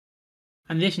script.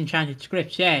 And this enchanted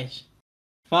script says,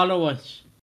 follow us.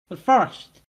 But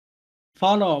first,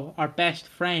 follow our best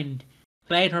friend,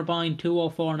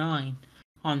 Slater2049,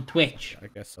 on Twitch. I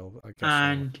guess I'll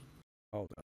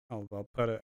put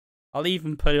it. I'll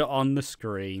even put it on the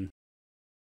screen.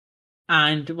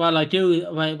 And while I do,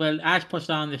 well, Ash puts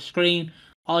it on the screen,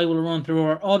 I will run through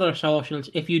our other socials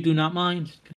if you do not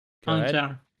mind.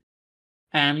 You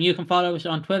can follow us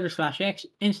on Twitter /X,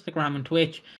 Instagram and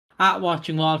Twitch at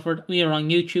Watching Walford. We are on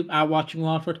YouTube at Watching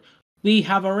Walford. We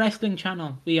have a wrestling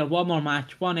channel. We are One More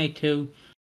Match 182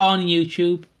 on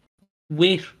YouTube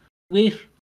with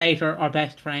Slater, our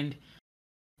best friend,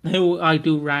 who I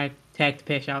do take the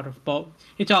piss out of, but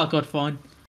it's all good fun.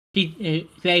 They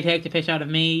take the piss out of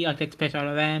me, I take the piss out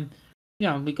of them. You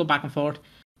know, we go back and forth.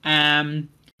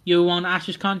 you want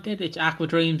Ash's content, it's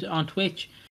AquaDreams on Twitch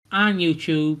and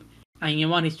YouTube. And you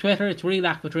want his Twitter, it's Real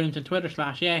AquaDreams on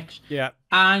Twitter/X. Yeah.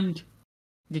 And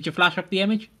did you flash up the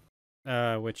image?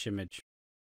 Which image?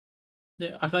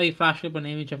 I thought you flashed up an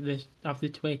image of the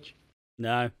Twitch.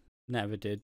 No, never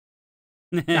did.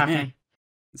 Okay.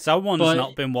 Someone's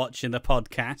not been watching the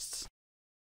podcasts.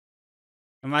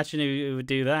 Imagine who would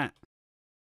do that.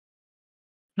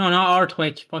 No, not our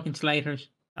Twitch. Fucking Slater's.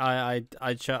 I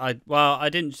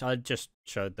didn't. I just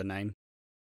showed the name.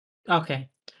 Okay.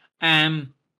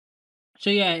 So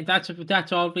yeah,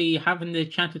 that's all we have in the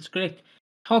chanted script.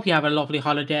 Hope you have a lovely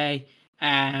holiday.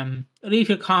 Leave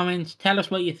your comments. Tell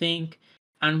us what you think.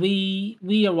 And we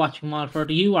are watching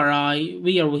Walford. You are I.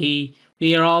 We are we.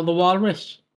 We are all the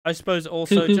walrus. I suppose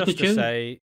also just to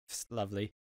say,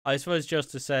 lovely. I suppose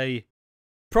just to say,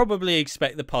 probably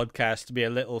expect the podcast to be a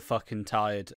little fucking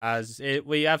tired, as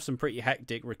we have some pretty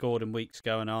hectic recording weeks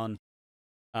going on.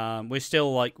 We're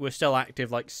still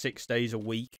active like 6 days a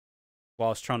week,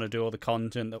 whilst trying to do all the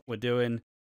content that we're doing.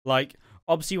 Like,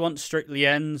 obviously, once Strictly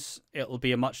ends, it'll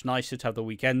be much nicer to have the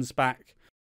weekends back.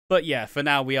 But yeah, for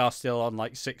now, we are still on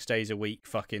like 6 days a week,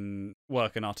 fucking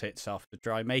working our tits off to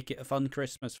try and make it a fun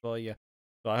Christmas for you.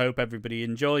 So I hope everybody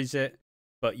enjoys it.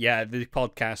 But yeah, the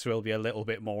podcast will be a little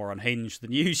bit more unhinged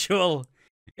than usual.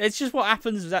 It's just what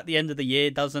happens at the end of the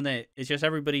year, doesn't it? It's just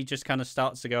everybody just kind of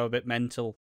starts to go a bit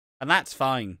mental. And that's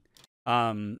fine.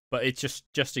 But it's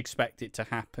just expect it to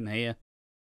happen here.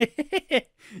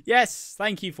 Yes,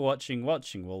 thank you for watching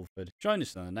Walford. Join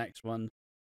us on the next one.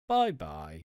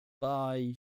 Bye-bye.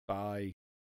 Bye. Bye.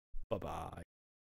 Bye-bye.